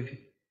go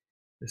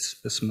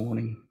this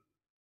morning,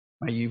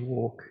 may you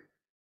walk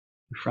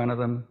in front of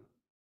them,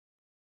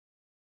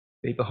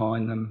 be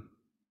behind them,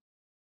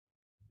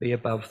 be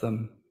above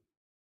them,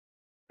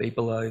 be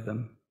below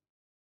them.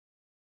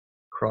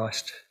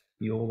 Christ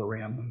be all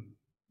around them.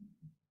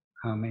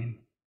 Amen.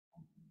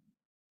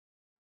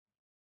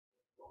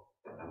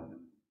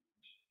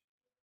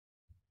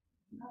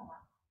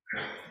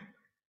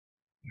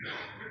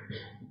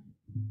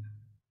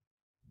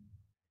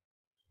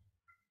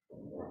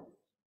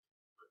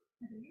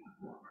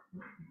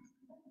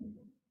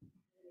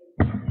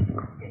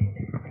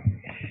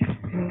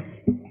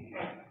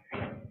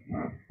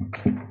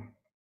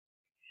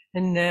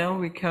 And now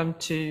we come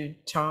to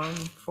time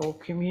for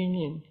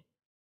communion.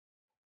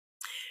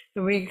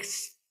 The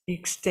week's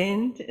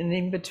extend an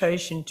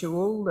invitation to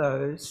all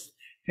those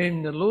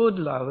whom the Lord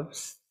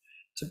loves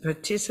to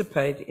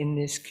participate in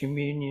this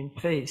communion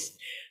feast.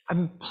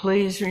 And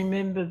please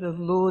remember the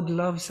Lord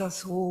loves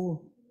us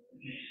all.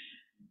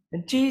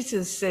 And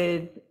Jesus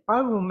said,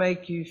 I will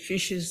make you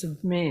fishers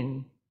of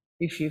men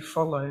if you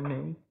follow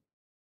me.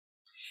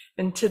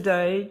 And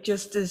today,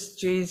 just as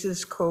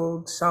Jesus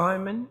called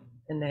Simon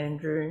and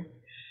Andrew,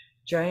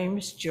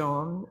 James,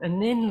 John,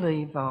 and then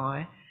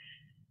Levi,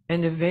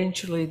 and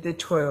eventually the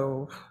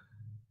 12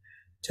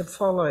 to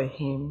follow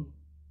him,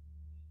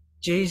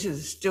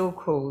 Jesus still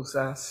calls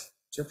us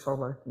to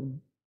follow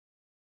him.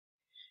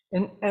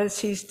 And as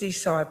his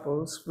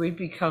disciples, we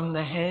become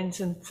the hands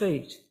and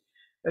feet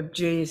of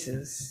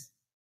Jesus.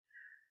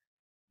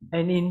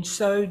 And in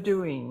so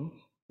doing,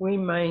 we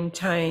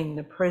maintain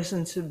the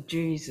presence of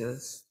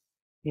Jesus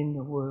in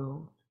the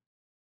world.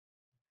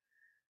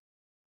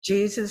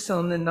 Jesus,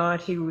 on the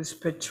night he was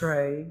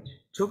betrayed,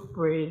 took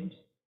bread.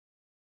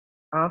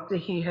 After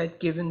he had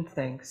given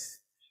thanks,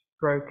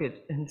 broke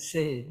it and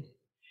said,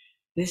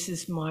 "This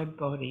is my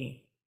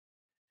body,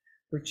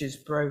 which is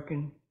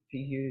broken for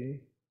you.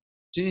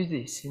 Do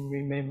this in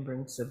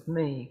remembrance of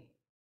me."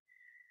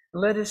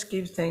 Let us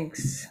give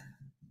thanks.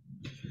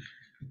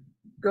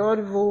 God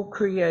of all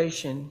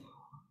creation,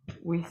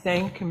 we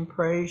thank and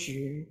praise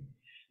you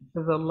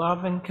for the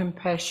love and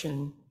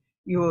compassion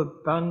you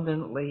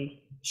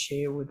abundantly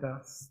share with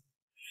us.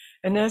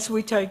 And as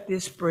we take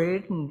this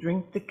bread and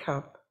drink the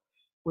cup,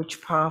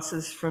 which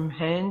passes from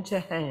hand to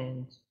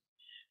hand,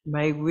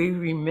 may we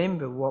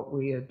remember what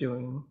we are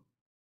doing.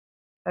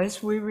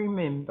 As we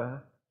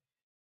remember,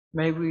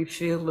 may we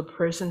feel the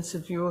presence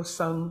of your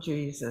Son,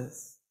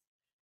 Jesus,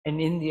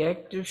 and in the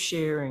act of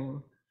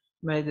sharing,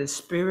 may the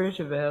Spirit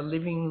of our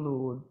living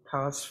Lord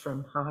pass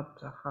from heart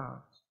to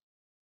heart.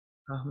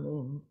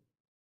 Amen.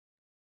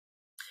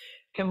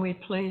 Can we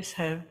please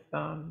have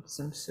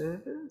some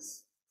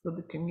service for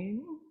the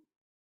communion?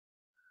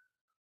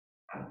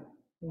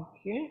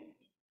 Thank you.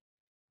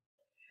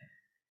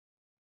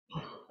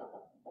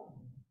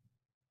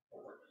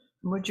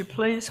 Would you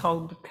please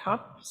hold the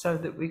cup so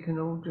that we can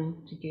all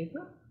drink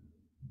together?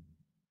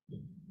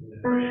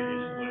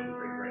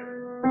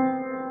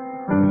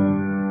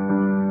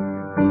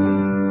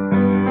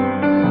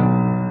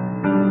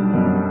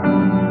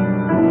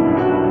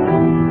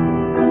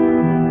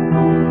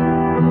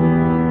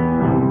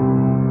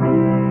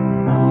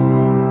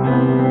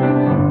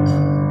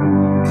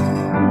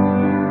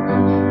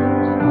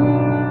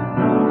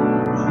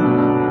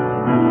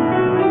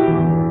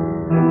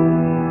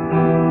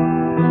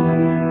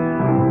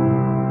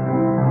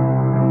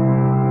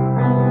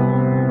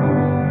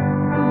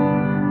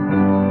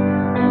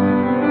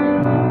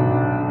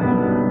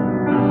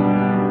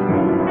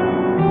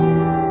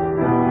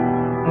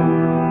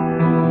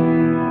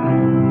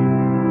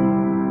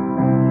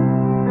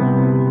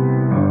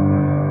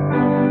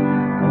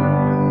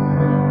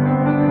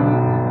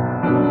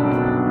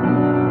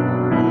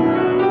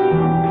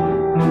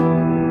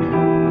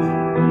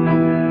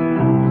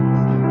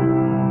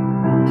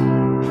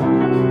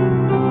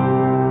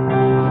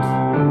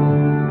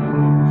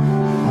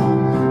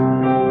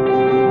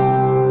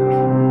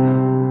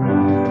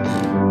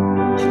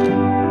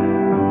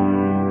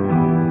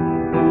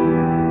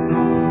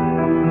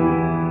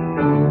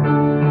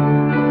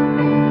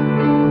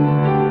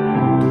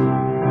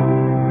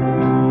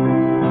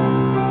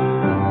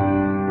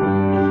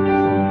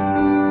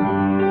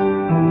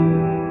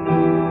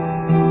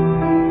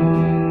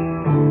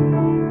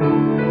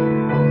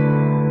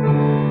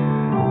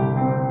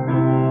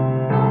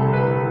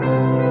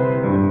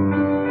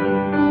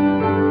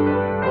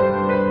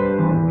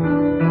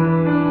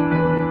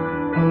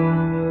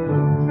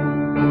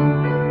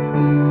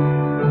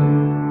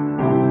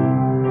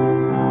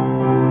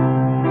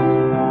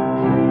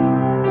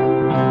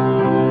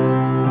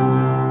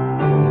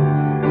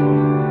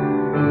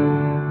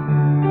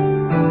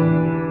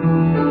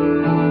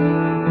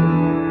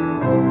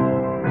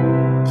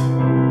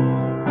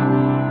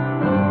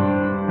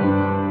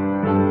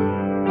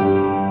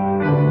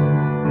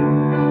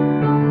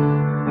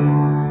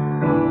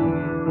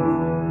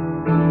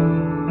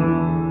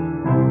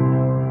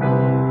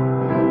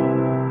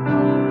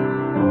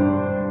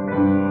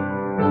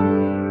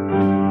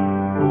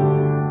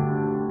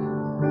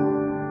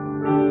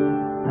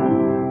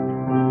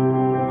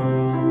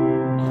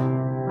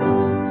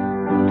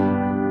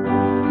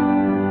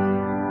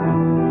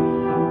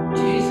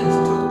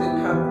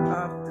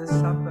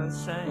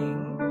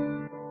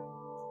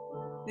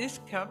 This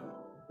cup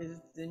is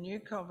the new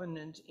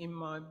covenant in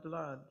my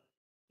blood.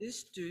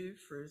 This do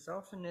for as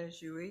often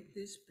as you eat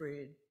this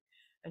bread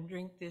and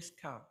drink this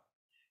cup,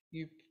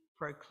 you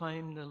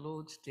proclaim the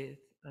Lord's death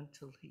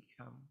until he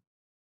comes.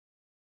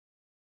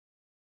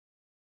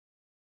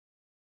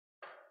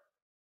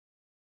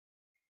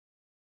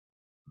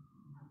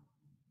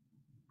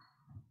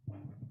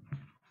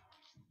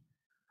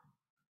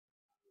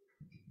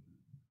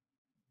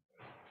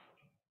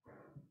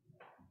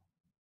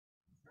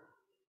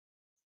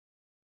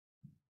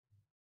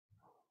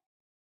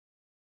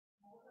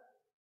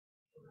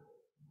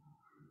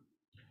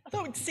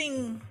 thought we'd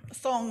sing a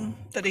song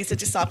that is a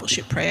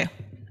discipleship prayer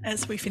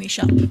as we finish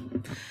up.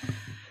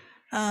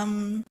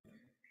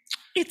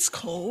 It's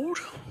called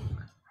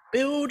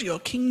Build Your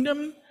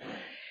Kingdom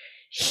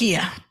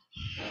Here.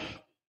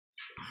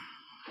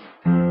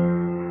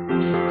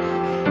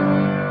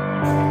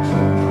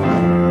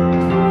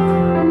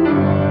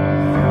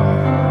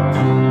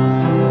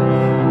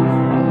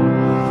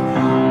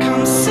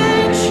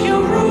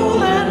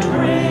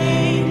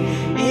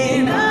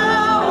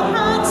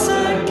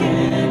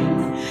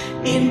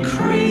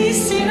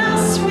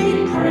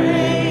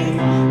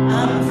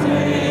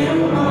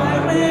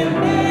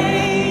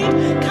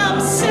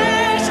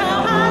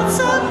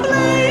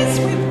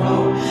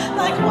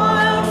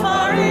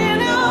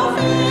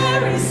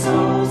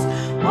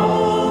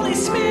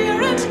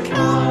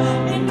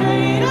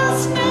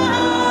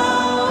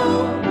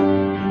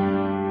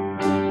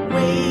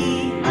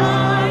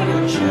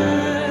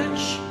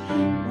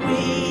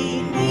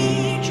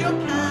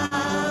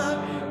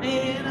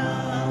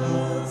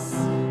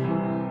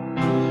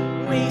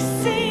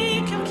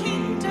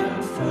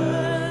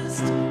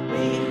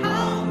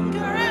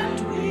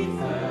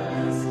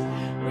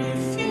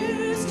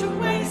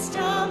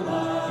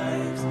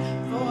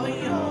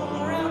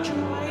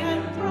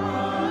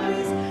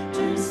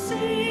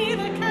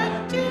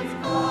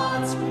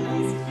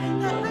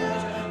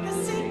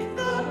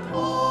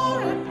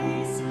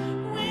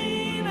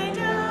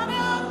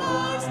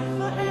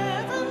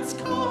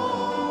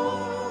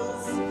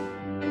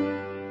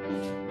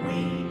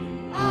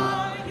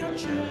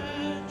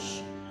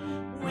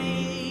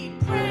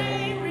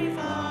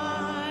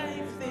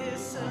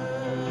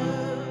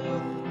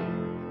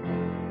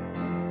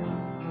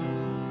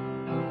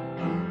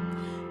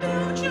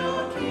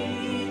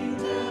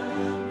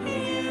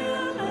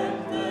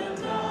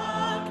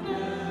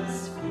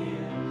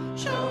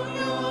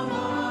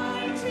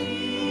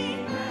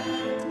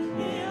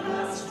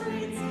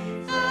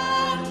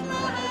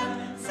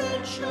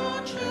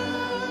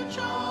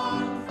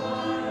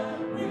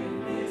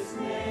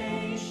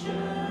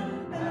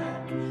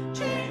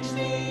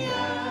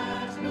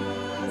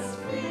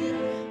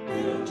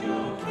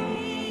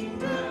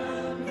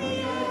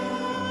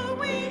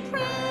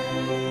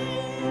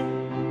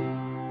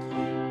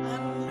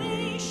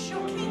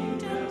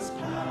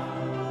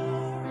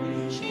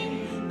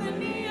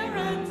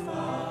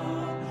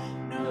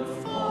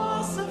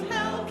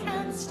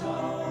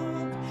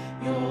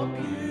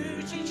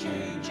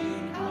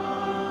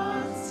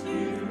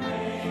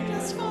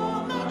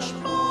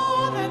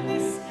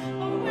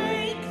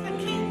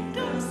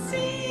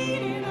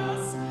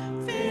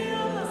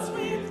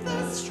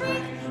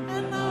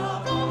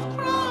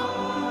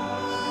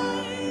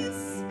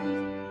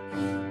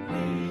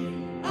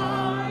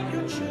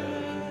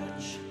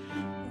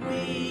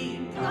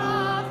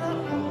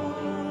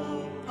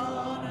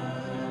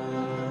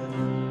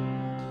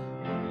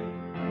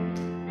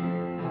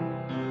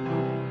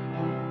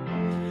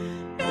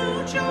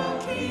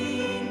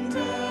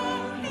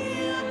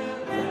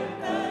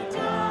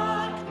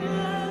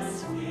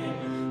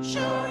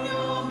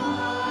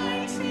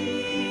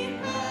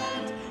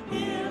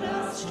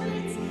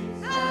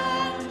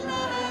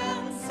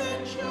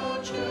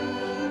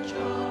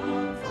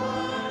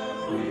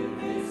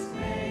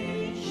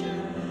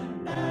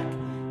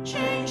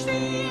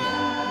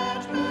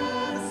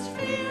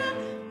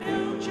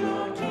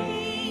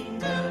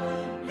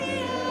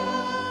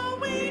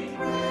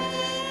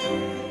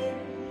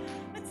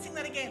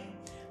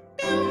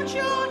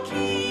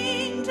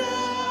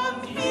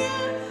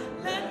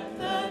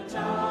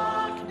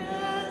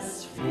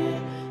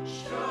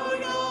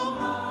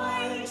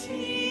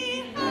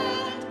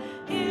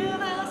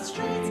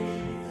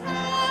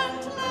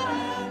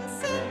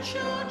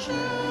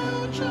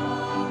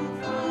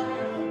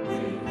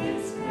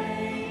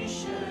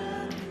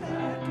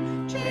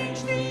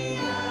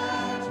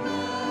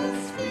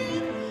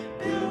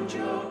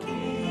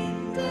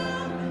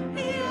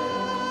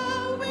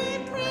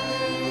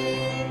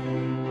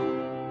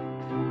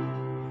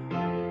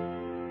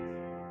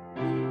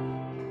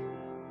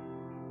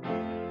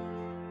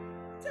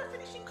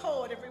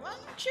 Chord, everyone.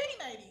 G,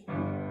 maybe.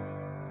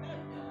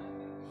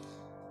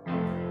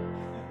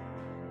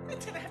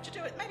 It's going to have to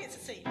do it. Maybe it's a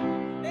C.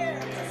 There,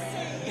 it's a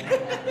C.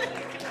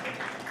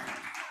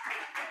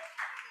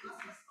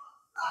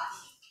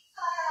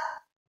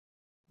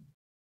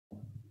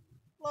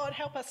 Lord,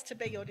 help us to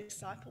be your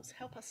disciples.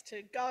 Help us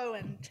to go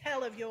and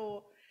tell of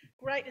your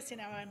greatness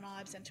in our own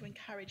lives and to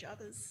encourage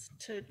others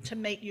to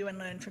meet you and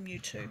learn from you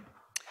too.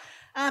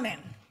 Amen.